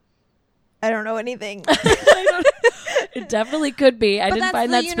be. I don't know anything. It definitely could be. I But didn't that's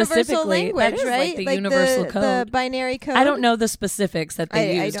find the that universal specifically. language, That is right? like the universal code. The binary code. I don't know the specifics that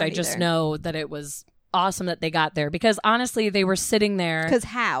they I used. don't I just either. know that it was awesome that they got there, because honestly, they were sitting there Because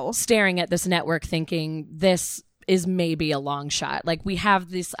how? staring at this network thinking this is maybe a long shot. Like, we have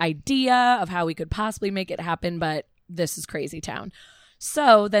this idea of how we could possibly make it happen, but this is crazy town.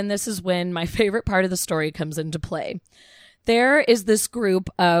 So then this is when my favorite part of the story comes into play. There is this group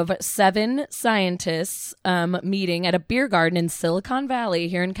of 7 scientists meeting at a beer garden in Silicon Valley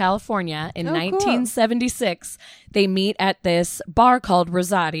here in California in Oh, cool. 1976. They meet at this bar called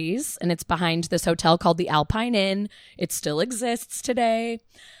Rosati's, and it's behind this hotel called the Alpine Inn. It still exists today.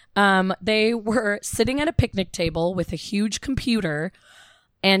 They were sitting at a picnic table with a huge computer,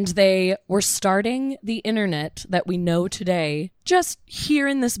 and they were starting the internet that we know today just here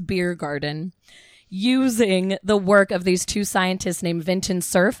in this beer garden, using the work of these 2 scientists named Vinton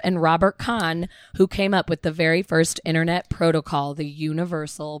Cerf and Robert Kahn, who came up with the very first internet protocol, the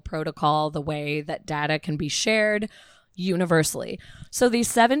universal protocol, the way that data can be shared universally. So these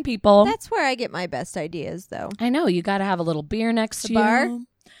 7 people... That's where I get my best ideas, though. I know, you got to have a little beer next to bar? you.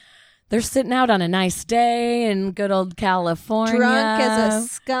 They're sitting out on a nice day in good old California. Drunk as a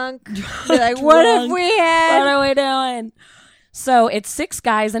skunk. You're like, what have we What had? are we doing? So it's 6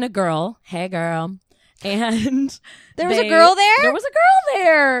 guys and a girl. Hey, girl. And There was a girl there? There was a girl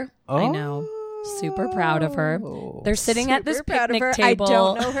there. Oh. I know. Super proud of her. They're sitting at this Super proud of picnic her. I table.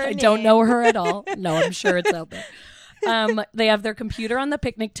 don't know her I don't name. know her at all. No, I'm sure it's out there. They have their computer on the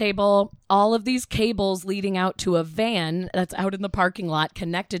picnic table, all of these cables leading out to a van that's out in the parking lot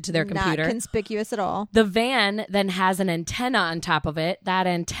connected to their computer. Not conspicuous at all. The van then has an antenna on top of it. That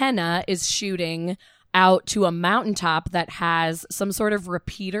antenna is shooting out to a mountaintop that has some sort of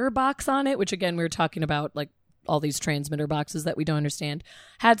repeater box on it, which again, we were talking about like all these transmitter boxes that we don't understand,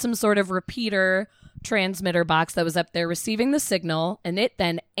 had some sort of repeater transmitter box that was up there receiving the signal, and it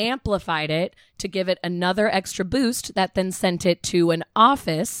then amplified it to give it another extra boost that then sent it to an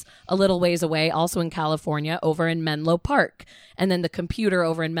office a little ways away, also in California, over in Menlo Park. And then the computer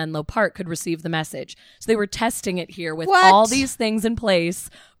over in Menlo Park could receive the message. So they were testing it here with What? all these things in place,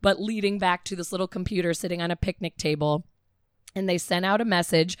 but leading back to this little computer sitting on a picnic table. And they sent out a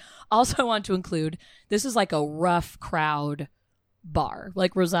message. Also, I want to include, this is like a rough crowd bar.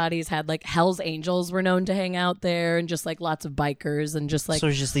 Like Rosati's had like Hell's Angels were known to hang out there, and just like lots of bikers, and just like, So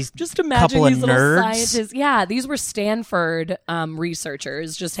it's just these just imagine couple of these little nerds? scientists. Yeah, these were Stanford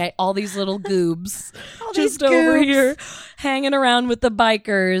researchers, just all these little goobs just over here hanging around with the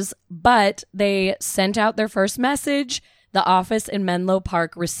bikers. But they sent out their first message. The office in Menlo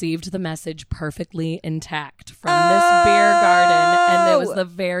Park received the message perfectly intact from this beer garden, and it was the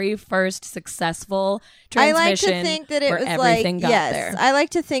very first successful transmission. I like to think that it was everything like, got yes, there. I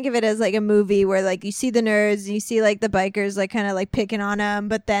like to think of it as like a movie where like you see the nerds, you see like the bikers like kind of like picking on them,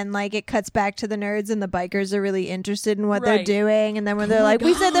 but then like it cuts back to the nerds and the bikers are really interested in what they're doing, and then when they're like,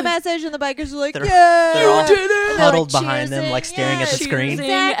 we said the message, and the bikers are like, they're all did it! huddled Like, behind them, like staring at the screen.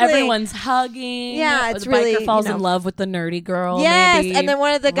 Exactly. Everyone's hugging. Yeah, it's the biker really, falls you know. in love with the nerdy girl. Yes, maybe, and then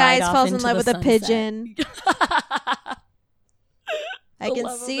one of the ride guys off falls in into love the with a sunset. pigeon. I The can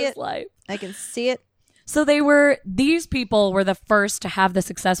love of see his it. life. I can see it. So these people were the first to have the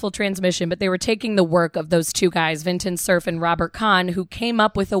successful transmission, but they were taking the work of those two guys, Vinton Cerf and Robert Kahn, who came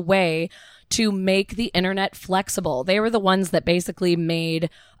up with a way to make the internet flexible. They were the ones that basically made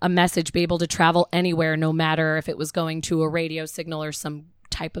a message be able to travel anywhere, no matter if it was going to a radio signal or some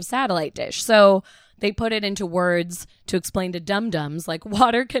type of satellite dish. So they put it into words to explain to dum-dums like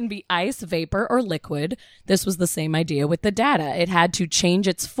water can be ice, vapor, or liquid. This was the same idea with the data. It had to change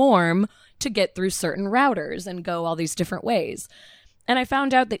its form to get through certain routers and go all these different ways. And I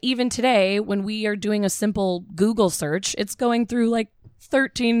found out that even today, when we are doing a simple Google search, it's going through like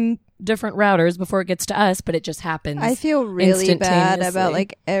 13 different routers before it gets to us, but it just happens. I feel really bad instantaneously. about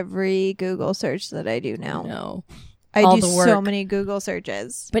like every Google search that I do now. No. I all do the work. so many Google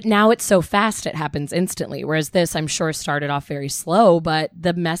searches. But now it's so fast, it happens instantly. Whereas this, I'm sure, started off very slow, but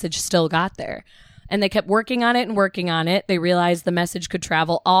the message still got there. And they kept working on it and working on it. They realized the message could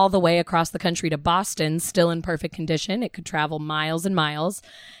travel all the way across the country to Boston, still in perfect condition. It could travel miles and miles.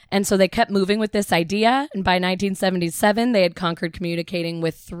 And so they kept moving with this idea. And by 1977, they had conquered communicating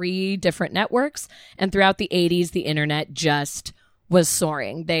with 3 different networks. And throughout the 80s, the internet just was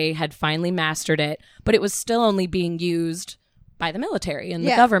soaring. They had finally mastered it, but it was still only being used by the military and the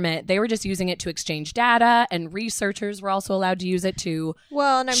government. They were just using it to exchange data, and researchers were also allowed to use it to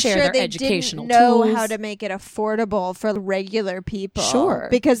and I'm share sure their they educational didn't know tools. how to make it affordable for regular people. Sure.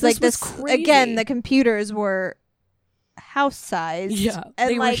 Because This like was this crazy. again, the computers were house sized. Yeah, and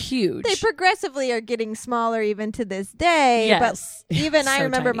they were like, huge. They progressively are getting smaller even to this day. Yes. But even I So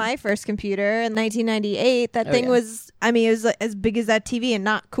remember tiny. my first computer in 1998. That Oh, thing yeah. was, I mean, it was like, as big as that TV and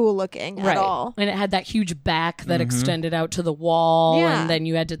not cool looking at all. And it had that huge back that extended out to the wall, Yeah. and then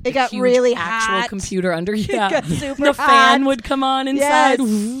you had to. It got huge really actual hot. computer under. Yeah, got super the fan hot. would come on inside.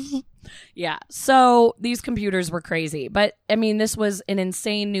 Yes. Yeah. So these computers were crazy. But I mean, this was an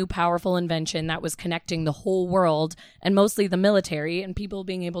insane new powerful invention that was connecting the whole world, and mostly the military and people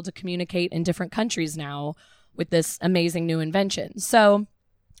being able to communicate in different countries now with this amazing new invention. So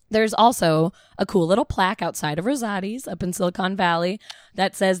there's also a cool little plaque outside of Rosati's up in Silicon Valley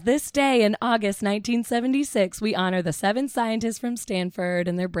that says, "This day in August 1976, we honor the 7 scientists from Stanford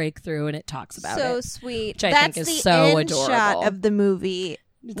and their breakthrough," and it talks about So it. sweet. Which I That's think is the so end adorable. shot of the movie.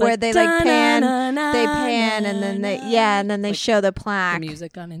 It's Where like, they like pan, "Da-na-na-na, they pan, and then they and then they like show the the plaque,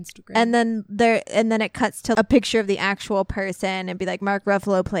 music on Instagram. and then it cuts to a picture of the actual person, and be like Mark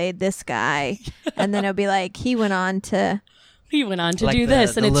Ruffalo played this guy, and then it'll be like he went on to he went on to Like do the-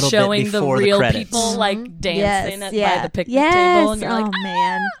 this, and the it's little bit showing the before the real credits. people like dancing by the picnic yes. table, and you're like, oh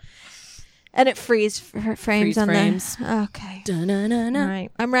man, and it frames Freeze on frames. the okay. "Da-na-na-na." All right,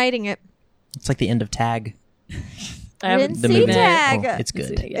 I'm writing it. It's like the end of Tag. I I haven't didn't The see seen movie. it. Tag. Oh, it's good.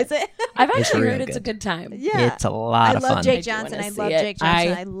 Seen it yet. Is it? I've It's actually real heard it's a good. good time. Yeah, It's a lot I of love fun. Jake I do Johnson. wanna I see love it. Jake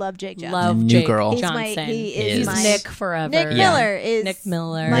Johnson. I I love Jake Johnson. Love New Jake girl. He's Johnson. he is He's my Nick forever. Nick Yeah. Miller is Nick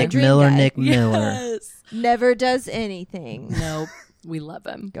Miller. my Nick dream Miller, guy. Nick Miller. Yes. Never does anything. Nope. We love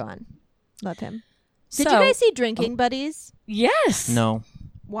him. Go on, love him. Did So- you guys see Drinking Buddies? Yes. No.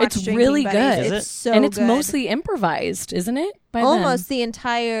 Watch It's Drinking really Buddies. good. Is It's it? so And it's good. mostly improvised, isn't it? By almost them? the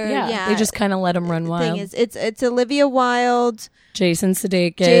entire Yeah. They just kind of let him run wild. thing is it's Olivia Wilde. Jason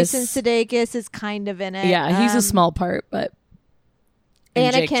Sudeikis. Jason Sudeikis is kind of in it. Yeah, he's a small part, but and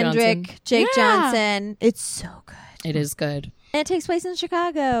Anna Jake Kendrick, Johnson. Jake Yeah. Johnson. It's so good. It is good. And it takes place in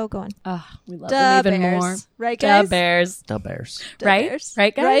Chicago. Go on. Oh, we love Duh, them even Bears. more. Right, Duh, guys? Bears. The Bears. Duh, Right? Bears.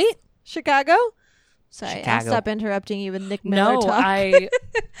 Right, guys? Right? Chicago? Sorry, I'll Chicago. stop interrupting you with Nick Miller No, talk.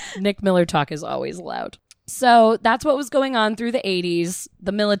 Nick Miller talk is always loud. So that's what was going on through the 80s.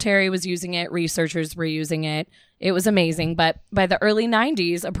 The military was using it. Researchers were using it. It was amazing. But by the early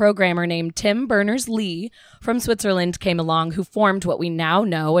 90s, a programmer named Tim Berners-Lee from Switzerland came along who formed what we now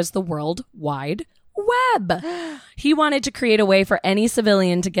know as the World Wide Web. He wanted to create a way for any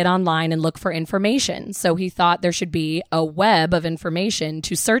civilian to get online and look for information. So he thought there should be a web of information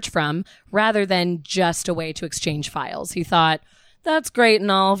to search from rather than just a way to exchange files. He thought, that's great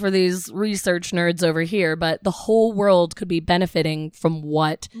and all for these research nerds over here, but the whole world could be benefiting from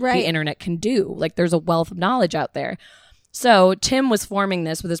what Right. the internet can do. Like there's a wealth of knowledge out there. So Tim was forming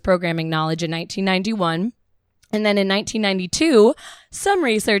this with his programming knowledge in 1991. And then in 1992, some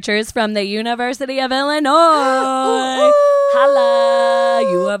researchers from the University of Illinois, holla,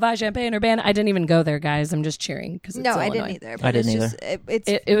 U of I Champaign-Urbana. I didn't even go there, guys. I'm just cheering because it's Illinois. I didn't either. I didn't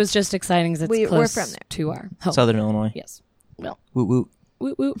either. It was just exciting because it's close we're from there. to our home. Southern Illinois. Yes. Well, Woot woot.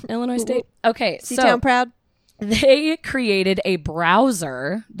 woot woot, Illinois State. Okay, C-Town proud. They created a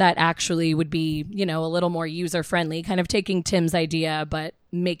browser that actually would be, a little more user-friendly, kind of taking Tim's idea, but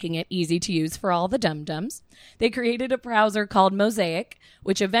making it easy to use for all the dum-dums. They created a browser called Mosaic,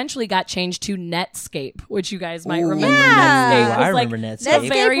 which eventually got changed to Netscape, which you guys might remember. Yeah. Netscape was I like remember Netscape. the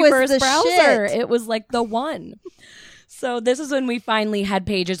very was first the browser. shit. It was like the one. So this is when we finally had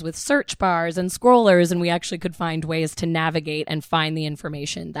pages with search bars and scrollers, and we actually could find ways to navigate and find the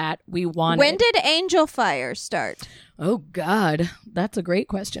information that we wanted. When did Angel Fire start? Oh, God. That's a great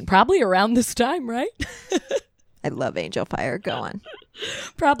question. Probably around this time, right? I love Angel Fire. Go on.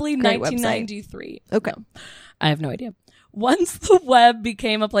 Probably Great 1993. Okay. No, I have no idea. Once the web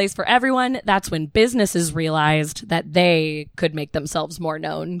became a place for everyone, that's when businesses realized that they could make themselves more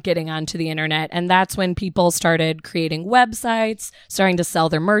known getting onto the internet. And that's when people started creating websites, starting to sell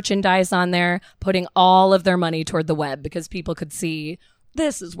their merchandise on there, putting all of their money toward the web because people could see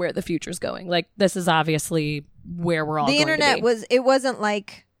this is where the future's going. Like, this is obviously where we're all going to be. The internet it wasn't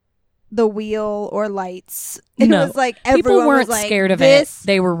like the wheel or lights. It No. was like People everyone weren't was like, scared of this, it.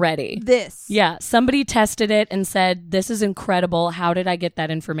 They were ready. This. Yeah, somebody tested it and said, "This is incredible. How did I get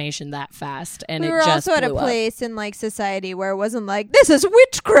that information that fast?" And We it were just also at a blew up. place in like society where it wasn't like, this is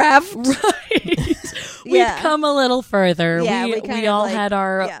witchcraft. Right. We'd Yeah. come a little further. Yeah, we we kind of all like- had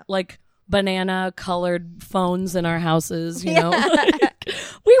our yeah. like banana colored phones in our houses, you Yeah. know.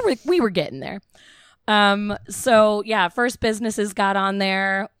 we were getting there. So yeah, first businesses got on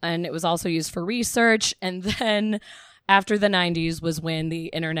there and it was also used for research. And then after the 90s was when the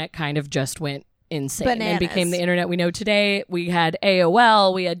internet kind of just went insane and Bananas. became the internet we know today. We had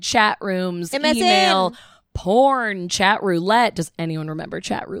AOL, we had chat rooms, MSN. email, porn, chat roulette. Does anyone remember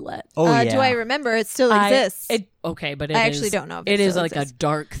chat roulette? Oh, yeah. Do I remember? It still exists. Okay, but I actually don't know if it It is still like exists. a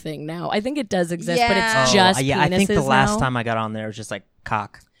dark thing now. I think it does exist, but Yeah. it's just yeah, I think the penises last now. time I got on there was just like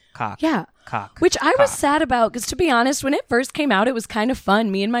cock. Yeah. Cock. Which I was cock. sad about because, to be honest, when it first came out, it was kind of fun.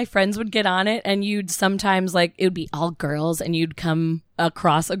 Me and my friends would get on it, and you'd sometimes like it would be all girls, and you'd come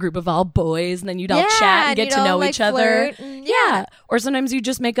across a group of all boys, and then you'd all chat and get you'd to all, know like, each other. flirt and- Yeah. Or sometimes you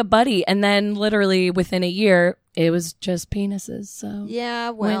just make a buddy, and then literally within a year, it was just penises. So Yeah,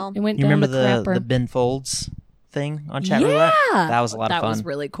 it well. went You down remember the crapper. the Ben Folds thing on chat yeah, roulette? That was a lot of That fun. was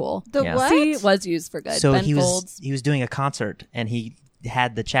really cool. The Yeah. what? See, it was used for good. So Ben he Folds was doing a concert and he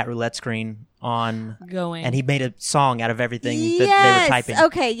had the chat roulette screen on going. and he made a song out of everything yes. that they were typing.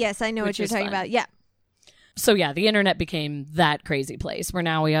 Okay, yes, I know Which what you're is talking fun. about. Yeah. So yeah, the internet became that crazy place where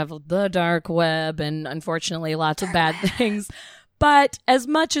now we have the dark web and unfortunately lots of bad things. But as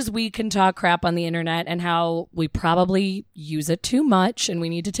much as we can talk crap on the internet and how we probably use it too much and we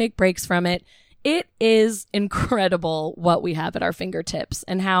need to take breaks from it, it is incredible what we have at our fingertips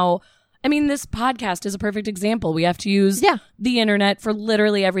and how, I mean, this podcast is a perfect example. We have to use Yeah. the internet for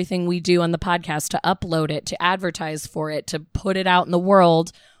literally everything we do on the podcast, to upload it, to advertise for it, to put it out in the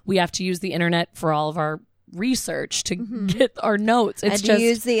world. We have to use the internet for all of our research, to get our notes. It's and just to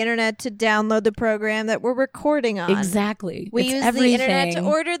use the internet to download the program that we're recording on. exactly. We It's use everything. the internet to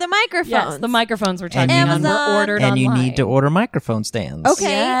order the microphones. Yes, the microphones we're And talking you on need- were ordered and online. you need to order microphone stands. Okay.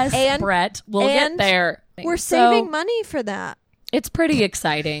 Yes, and Brett, we'll and get there. We're So, saving money for that. It's pretty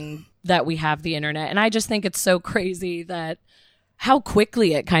exciting that we have the internet, and I just think it's so crazy that how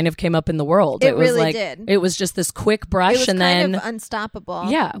quickly it kind of came up in the world. It was really like, did. It was just this quick brush, It was and kind then of unstoppable.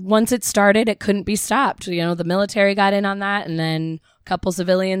 yeah, once it started, it couldn't be stopped. You know, the military got in on that, and then a couple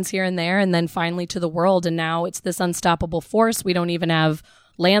civilians here and there, and then finally to the world. And now it's this unstoppable force. We don't even have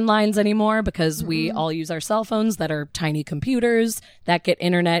landlines anymore because we all use our cell phones that are tiny computers that get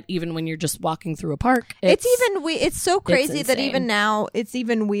internet even when you're just walking through a park. It's so crazy that insane. even now it's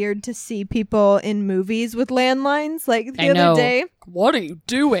even weird to see people in movies with landlines. Like the I other know. day, What are you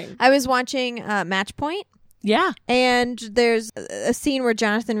doing? I was watching Match Point, Yeah. and there's a scene where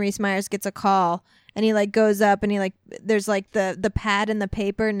Jonathan Rhys-Meyers gets a call, and he like goes up, and he like there's like the pad and the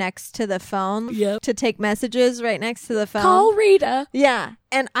paper next to the phone Yep. to take messages right next to the phone. Call Rita. Yeah,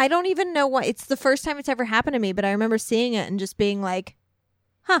 and I don't even know why. It's the first time it's ever happened to me, but I remember seeing it and just being like,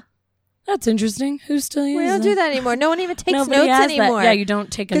 That's interesting. Who's still using we don't do that anymore. No one even takes Nobody notes has that. anymore. Yeah, you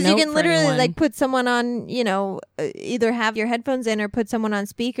don't take a note Because you can for literally anyone. like put someone on, either have your headphones in or put someone on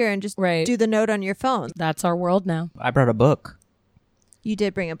speaker and just Right. do the note on your phone. That's our world now. I brought a book. You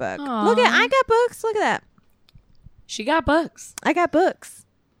did bring a book. Aw. Look at, I got books. Look at that. She got books. I got books.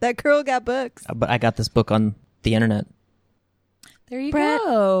 That girl got books. But I got this book on the internet There you Brett.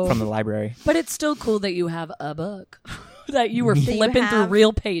 go. from the library. But it's still cool that you have a book that you were you flipping through have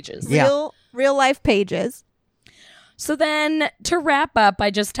real pages. Yeah. Real life pages. So then to wrap up, I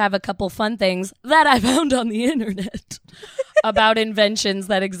just have a couple fun things that I found on the internet about inventions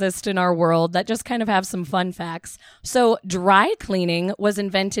that exist in our world that just kind of have some fun facts. So dry cleaning was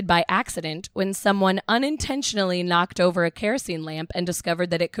invented by accident when someone unintentionally knocked over a kerosene lamp and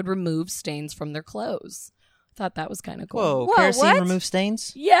discovered that it could remove stains from their clothes. Thought that was kind of cool. Whoa, Kerosene what? remove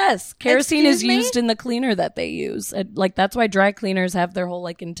stains? Yes, kerosene Excuse is me? used in the cleaner that they use. Like that's why dry cleaners have their whole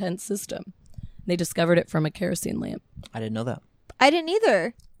like intense system. They discovered it from a kerosene lamp. I didn't know that. I didn't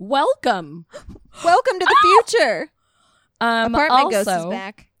either. Welcome. Welcome to the future. Apartment Ghost is also-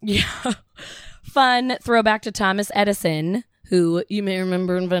 back. Yeah. Fun throwback to Thomas Edison, who you may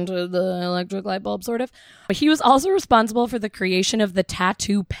remember invented the electric light bulb, sort of. But he was also responsible for the creation of the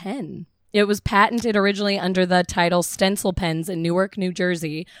tattoo pen. It was patented originally under the title Stencil Pens in Newark, New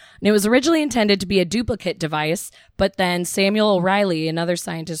Jersey. And it was originally intended to be a duplicate device, but then Samuel O'Reilly and other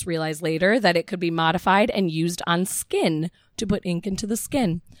scientists realized later that it could be modified and used on skin to put ink into the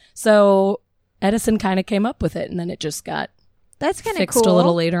skin. So Edison kind of came up with it, and then it just got That's kind of fixed cool. a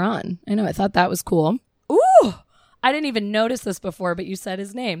little later on. I know. I thought that was cool. Ooh! I didn't even notice this before, but you said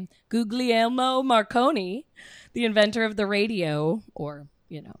his name. Guglielmo Marconi, the inventor of the radio, or,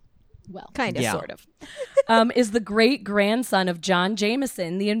 well, Kind of. Yeah. sort of, is the great-grandson of John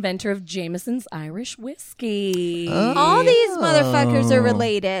Jameson, the inventor of Jameson's Irish whiskey. All these motherfuckers are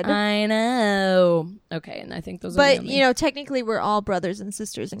related. I know. Okay, and I think those are But, yummy. technically we're all brothers and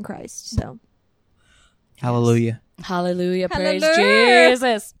sisters in Christ. So Hallelujah. Hallelujah. Praise Hallelujah.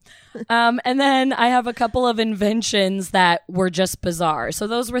 Jesus. And then I have a couple of inventions that were just bizarre. So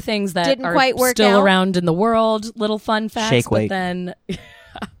those were things that Didn't are quite work still out. around in the world. Little fun facts. Shake but weight. then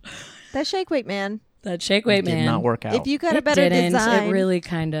that shake weight, man. that shake weight, Did man. not work out. If you got a It better didn't. design, It really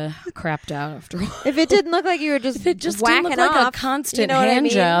kind of crapped out after a while. if it didn't look like you were just If it just whacking didn't look like off, a constant you know what I hand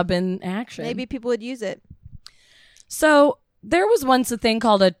mean? job in action. Maybe people would use it. So there was once a thing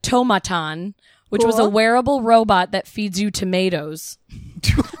called a tomaton, which was a Cool. wearable robot that feeds you tomatoes.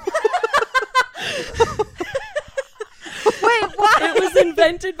 Wait, what? It was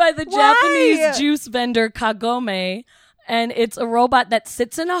invented by the Why? Japanese juice vendor Kagome. And it's a robot that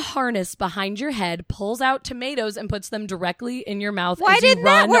sits in a harness behind your head, pulls out tomatoes, and puts them directly in your mouth Why as you didn't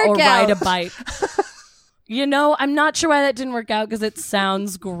that run work or ride a out? bike. I'm not sure why that didn't work out because it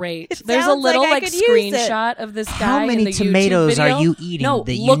sounds great. It There's a sounds little like I could use it. screenshot of this guy. How many in the tomatoes YouTube video. are you eating No,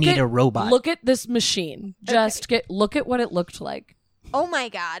 that you look need at- a robot? Look at this machine. Just look at what it looked like. Oh my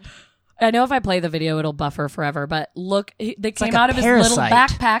God. I know if I play the video, it'll buffer forever, but look, they came like a out of his little parasite.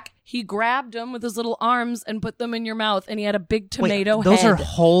 backpack. He grabbed them with his little arms and put them in your mouth, and he had a big tomato Wait, those head. are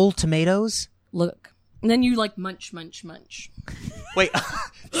whole tomatoes? Look. And then you munch. Wait,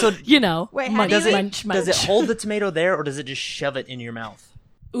 so Wait, how munch, do you- munch. does it hold the tomato there or does it just shove it in your mouth?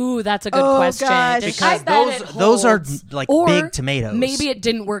 Ooh, that's a good Oh, question. gosh. Because I bet it those are holds. like Or big tomatoes. Maybe it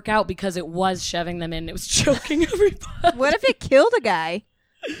didn't work out because it was shoving them in. It was choking everybody. What if it killed a guy?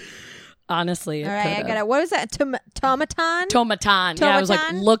 Honestly, it All right, I could've. got it. What is that? Tomaton? Tomaton. Yeah, I was like,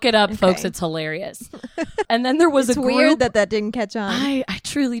 Tomaton? look it up, folks. Okay. It's hilarious. And then there was It's a group. weird that didn't catch on. I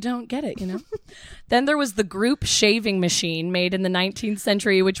truly don't get it, Then there was the group shaving machine made in the 19th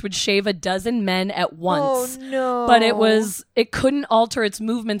century, which would shave a dozen men at once. Oh no! But it couldn't alter its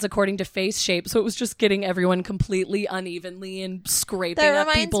movements according to face shape, so it was just getting everyone completely unevenly and scraping that up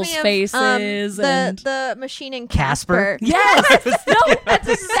reminds people's me of faces. and the machine in Casper? Casper. yes, no, that's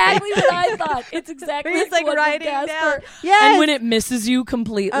exactly what I thought. It's exactly He's like what writing Casper. down. Yes. And when it misses you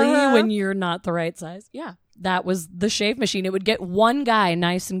completely Uh-huh. when you're not the right size, yeah. That was the shave machine. It would get one guy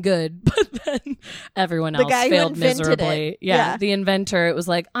nice and good, but then everyone else guy who failed invented miserably. it. Yeah, Yeah. the inventor. It was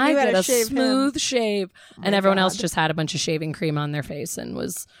like, I You get gotta a shave smooth shave, and my everyone else God. just had a bunch of shaving cream on their face and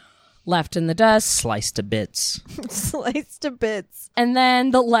was left in the dust. Sliced to bits. Sliced to bits. And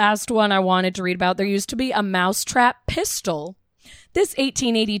then the last one I wanted to read about, there used to be a mousetrap pistol. This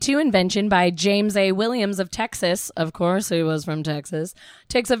 1882 invention by James A. Williams of Texas, of course, he was from Texas,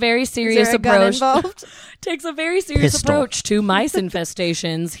 takes a very serious Is there a gun approach. involved? Takes a very serious Pistol. approach to mice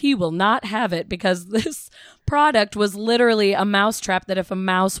infestations. He will not have it because this product was literally a mousetrap that if a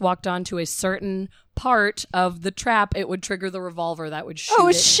mouse walked onto a certain part of the trap, it would trigger the revolver that would shoot,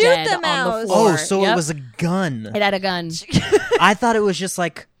 it shoot dead the on mouse. the floor. Oh, so Yep. it was a gun. It had a gun. I thought it was just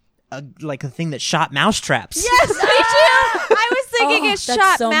like a thing that shot mouse traps. Yes, me too. I was they could get that's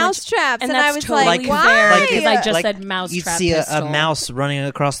shot so much- mousetraps, and I that's was totally like, why? fair, because I just said mousetrap You'd see a pistol. mouse running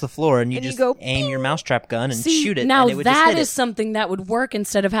across the floor, and you And you just go, aim your mousetrap gun and See, shoot it. now and it would just that hit is it. something that would work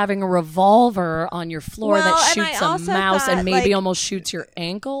instead of having a revolver on your floor Well, that and I shoots a also mouse thought, and maybe like- almost shoots your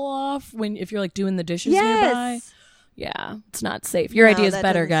ankle off if you're like doing the dishes Yes. nearby. Yeah, it's not safe. Your No, idea is that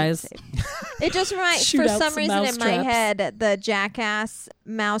better, doesn't guys. seem safe. It just reminds, Shoot for out some some reason in my mousetraps. head, the Jackass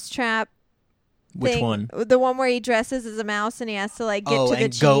mousetrap Which thing, one? the one where he dresses as a mouse and he has to like get to the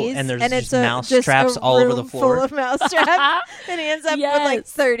and cheese, go, and there's it's just mouse traps all over the room floor. full of mouse traps, and he ends up with like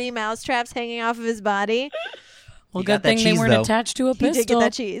Yes. 30 mouse traps hanging off of his body. Well, You got good that thing they cheese, weren't though. attached to a He did get pistol.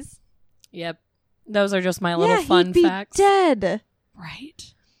 that cheese. Yep. Those are just my little Yeah, fun he'd be facts. dead.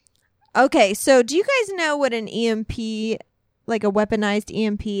 Right. Okay, so do you guys know what an EMP, like a weaponized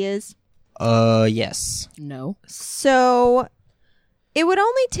EMP, is? Yes. No. So it would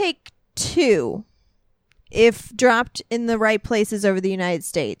only take 2 if dropped in the right places over the United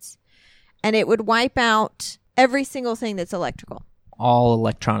States, and it would wipe out every single thing that's electrical. All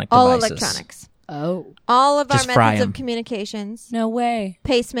electronic All devices. electronics. Oh. All of Just our fry methods 'em. of communications. No way.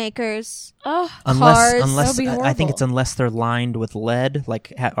 Pacemakers. Oh. Cars. Unless That'd be I think horrible. it's unless they're lined with lead,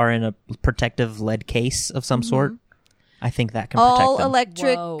 like are in a protective lead case of some sort. I think that can protect All them.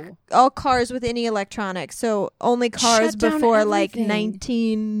 electric. Whoa. All cars with any electronics. So only cars Shut down before like everything.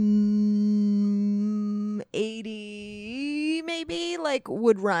 1980 maybe like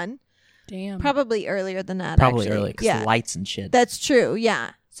would run. Damn. Probably earlier than that. Probably actually. early because Yeah, lights and shit. that's true.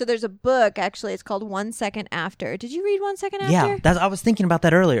 Yeah. So there's a book actually. It's called 1 Second After. Did you read 1 Second After? Yeah, I was thinking about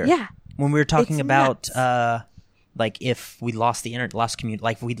that earlier. Yeah. When we were talking It's about nuts. like if we lost the internet,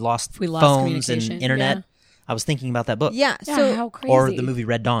 like if we lost we lost phones and communication, internet. yeah. I was thinking about that book. Yeah. Yeah, So how crazy. Or the movie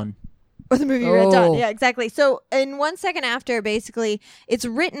Red Dawn. or the movie Red Dawn. Oh. Yeah, exactly. So in 1 Second After, basically, it's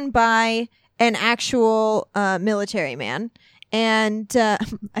written by an actual military man. And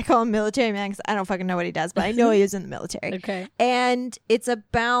I call him military man because I don't fucking know what he does, but I know he was in the military. Okay. And it's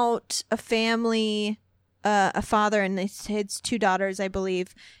about a family, a father and his 2 daughters, I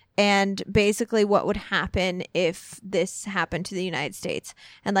believe. And basically what would happen if this happened to the United States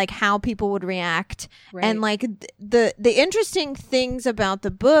and like how people would react. Right. And like the interesting things about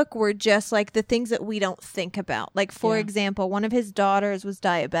the book were just like the things that we don't think about. Like, for Yeah. example, one of his daughters was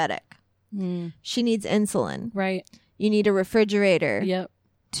diabetic. Mm. She needs insulin. Right. You need a refrigerator Yep.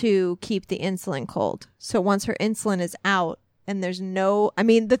 to keep the insulin cold. So once her insulin is out and there's no, I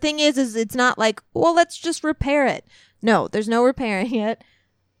mean, the thing is it's not like, well, let's just repair it. No, there's no repairing it.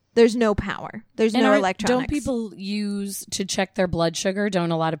 There's no power. There's no electronics. Don't people use to check their blood sugar? Don't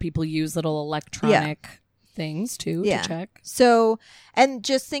a lot of people use little electronic things too Yeah. to check? So, and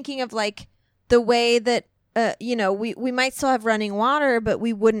just thinking of like the way that, we might still have running water, but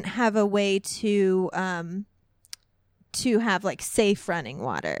we wouldn't have a way to have like safe running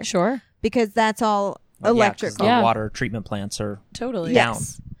water Sure. because that's all Well, electrical. Yeah, 'cause the Yeah. water treatment plants are Totally. down.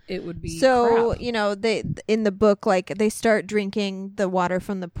 Yes. It would be So, crap. they in the book, like they start drinking the water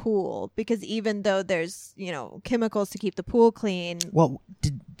from the pool because even though there's, chemicals to keep the pool clean, Well,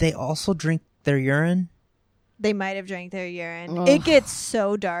 did they also drink their urine? they might have drank their urine. Ugh. It gets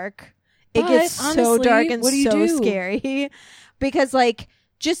so dark. It But gets so honestly, dark and what do you so do? scary because like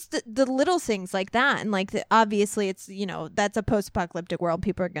just the little things like that. And like obviously it's, that's a post-apocalyptic world.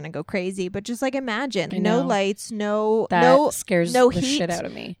 People are going to go crazy, but just like imagine I no know. lights, no That scares no the heat, shit out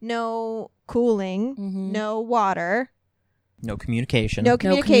of me. no cooling, Mhm. no water. No communication. No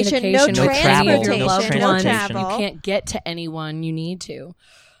communication, no with travel, any of your no loved transportation. ones. travel. You can't get to anyone you need to.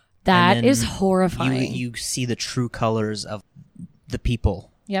 And That then is horrifying. You see the true colors of the people.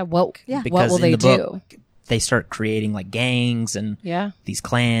 Yeah. What Because will in they the do? book, they start creating like gangs and Yeah. these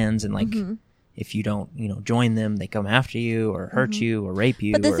clans, and like Mm-hmm. if you don't, join them, they come after you or hurt you or rape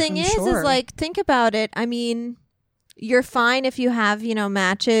you. But the or, thing I'm is sure. like, think about it. I mean, you're fine if you have,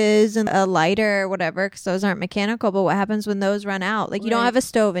 matches and a lighter or whatever, because those aren't mechanical. But what happens when those run out? Like, you don't Right. have a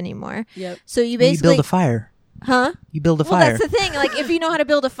stove anymore. Yep. So you you basically, build a fire. huh? You build a Well, fire. that's the thing. Like, if you know how to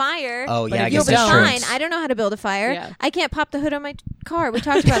build a fire, Oh But yeah, I if guess you'll be you that's don't- true. fine. I don't know how to build a fire. Yeah. I can't pop the hood on my car. We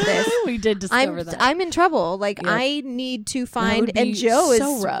talked about this. We did discover that. I'm in trouble. Like, Yep. I need to would find, be and Joe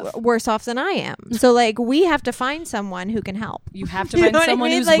so is rough. worse off than I am. So like, we have to find someone who can help. You have to You find know what I someone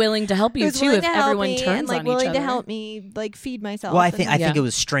mean? who's Like, willing to help you Who's too. willing If to help everyone me turns and like on willing each other, to help me like feed myself. Well, I and- think Yeah. it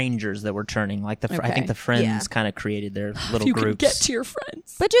was strangers that were turning. Like I Okay. think the friends Yeah. kind of created their If little you groups. can get to your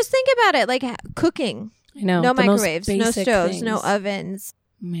friends. But just think about it, like cooking. I know. No the most microwaves, no basic stoves, no things. ovens.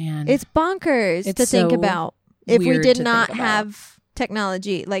 Man, It's bonkers It's to think so about if we weird did to not think about. have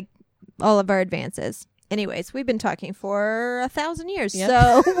technology, like all of our advances. Anyways, we've been talking for 1,000 years, Yep.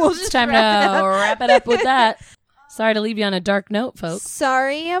 so we'll it's just time to wrap it up. wrap it up with that. Sorry to leave you on a dark note, folks.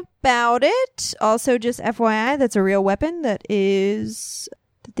 Sorry about it. Also, just FYI, that's a real weapon that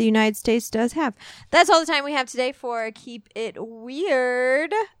the United States does have. That's all the time we have today for Keep It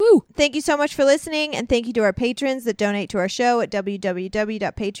Weird. Woo! Thank you so much for listening, and thank you to our patrons that donate to our show at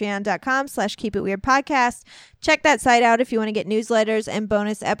www.patreon.com/keepitweirdpodcast. Check that site out if you want to get newsletters and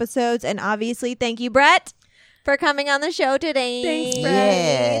bonus episodes. And obviously, thank you, Brett, for coming on the show today. Thanks, Brett.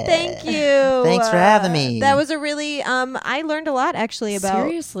 Yeah. Thank you. Thanks for having me. That was a really, I learned a lot actually about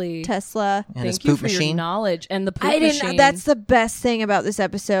Seriously. Tesla. And his Thank you poop for your machine. knowledge and the poop I didn't. machine. That's the best thing about this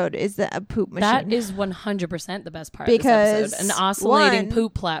episode is the poop machine. That is 100% the best part because of this episode. An oscillating one,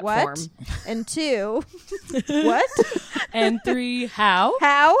 poop platform. What? And 2, what? And 3, how?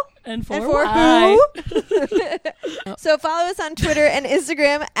 How? And 4, And 4, why? who? So follow us on Twitter and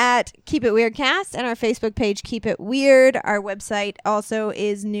Instagram at Keep It Weirdcast and our Facebook page Keep It Weird. Our website also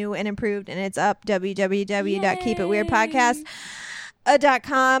is new and improved, and it's up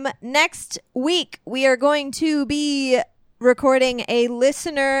www.keepitweirdpodcast.com. Next week we are going to be recording a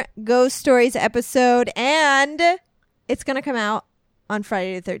listener ghost stories episode, and it's going to come out on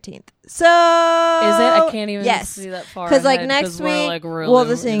Friday the 13th. So Is it? I can't even yes. see that far. Because like ahead, next we're, week, like, really, well,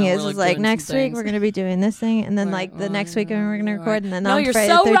 the thing we're, is like, like doing next some week things. we're going to be doing this thing, and then Right. like the next week we're going to record, Right. and then No, on you're Friday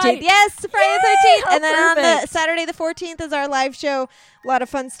so the 13th, right. yes, Friday the 13th, How and then on the perfect. Saturday the 14th is our live show. A lot of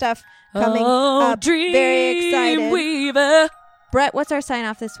fun stuff coming Oh, up. Dream Very excited. Weaver. Brett, what's our sign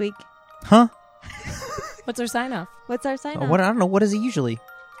off this week? Huh? What's our sign off? What's our sign Oh, off? what? I don't know. What is it usually?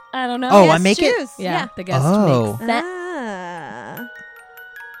 I don't know. Oh, I Guest make it? choose. yeah, the guest Oh. makes that.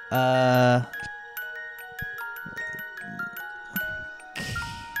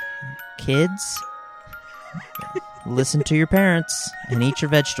 Kids, listen to your parents and eat your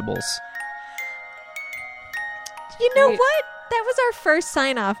vegetables. You know Wait. what? That was our first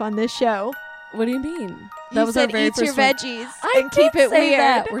sign off on this show. What do you mean? You That was our said very eat first your one. veggies I and keep did it say weird.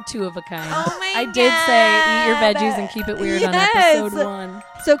 that. We're 2 of a kind. Oh my I did say eat your God. veggies and keep it weird on Yes. episode 1.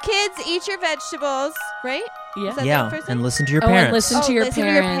 So kids, eat your vegetables, right? Yeah. Is that Yeah, the first and one? listen to your Oh, and parents. listen to your listen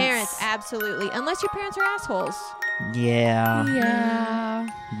to your parents. parents, absolutely. Unless your parents are assholes. Yeah, Yeah.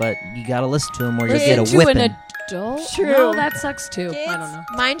 but you gotta listen to them or you Listen get a to whipping. an adult? True. No, that sucks too. Kids, I don't know.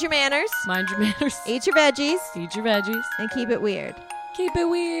 mind your manners, Mind your manners. eat your veggies, Eat your veggies. and keep it weird. Keep it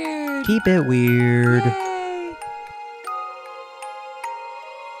weird. Keep it weird. Yay.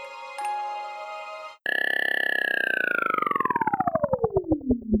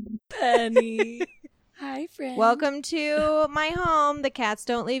 Penny. Hi, friend. Welcome to my home. The cats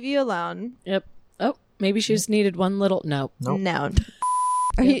don't leave you alone. Yep. Oh, maybe she just needed one little. No. Nope. No.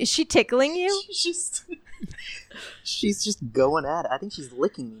 Is she tickling you? She's just going at it. I think she's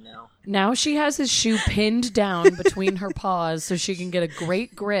licking me now. Now she has his shoe pinned down between her paws so she can get a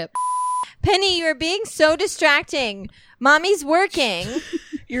great grip. Penny, you're being so distracting. Mommy's working.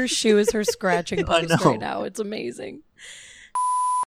 Your shoe is her scratching I post know. right now. It's amazing.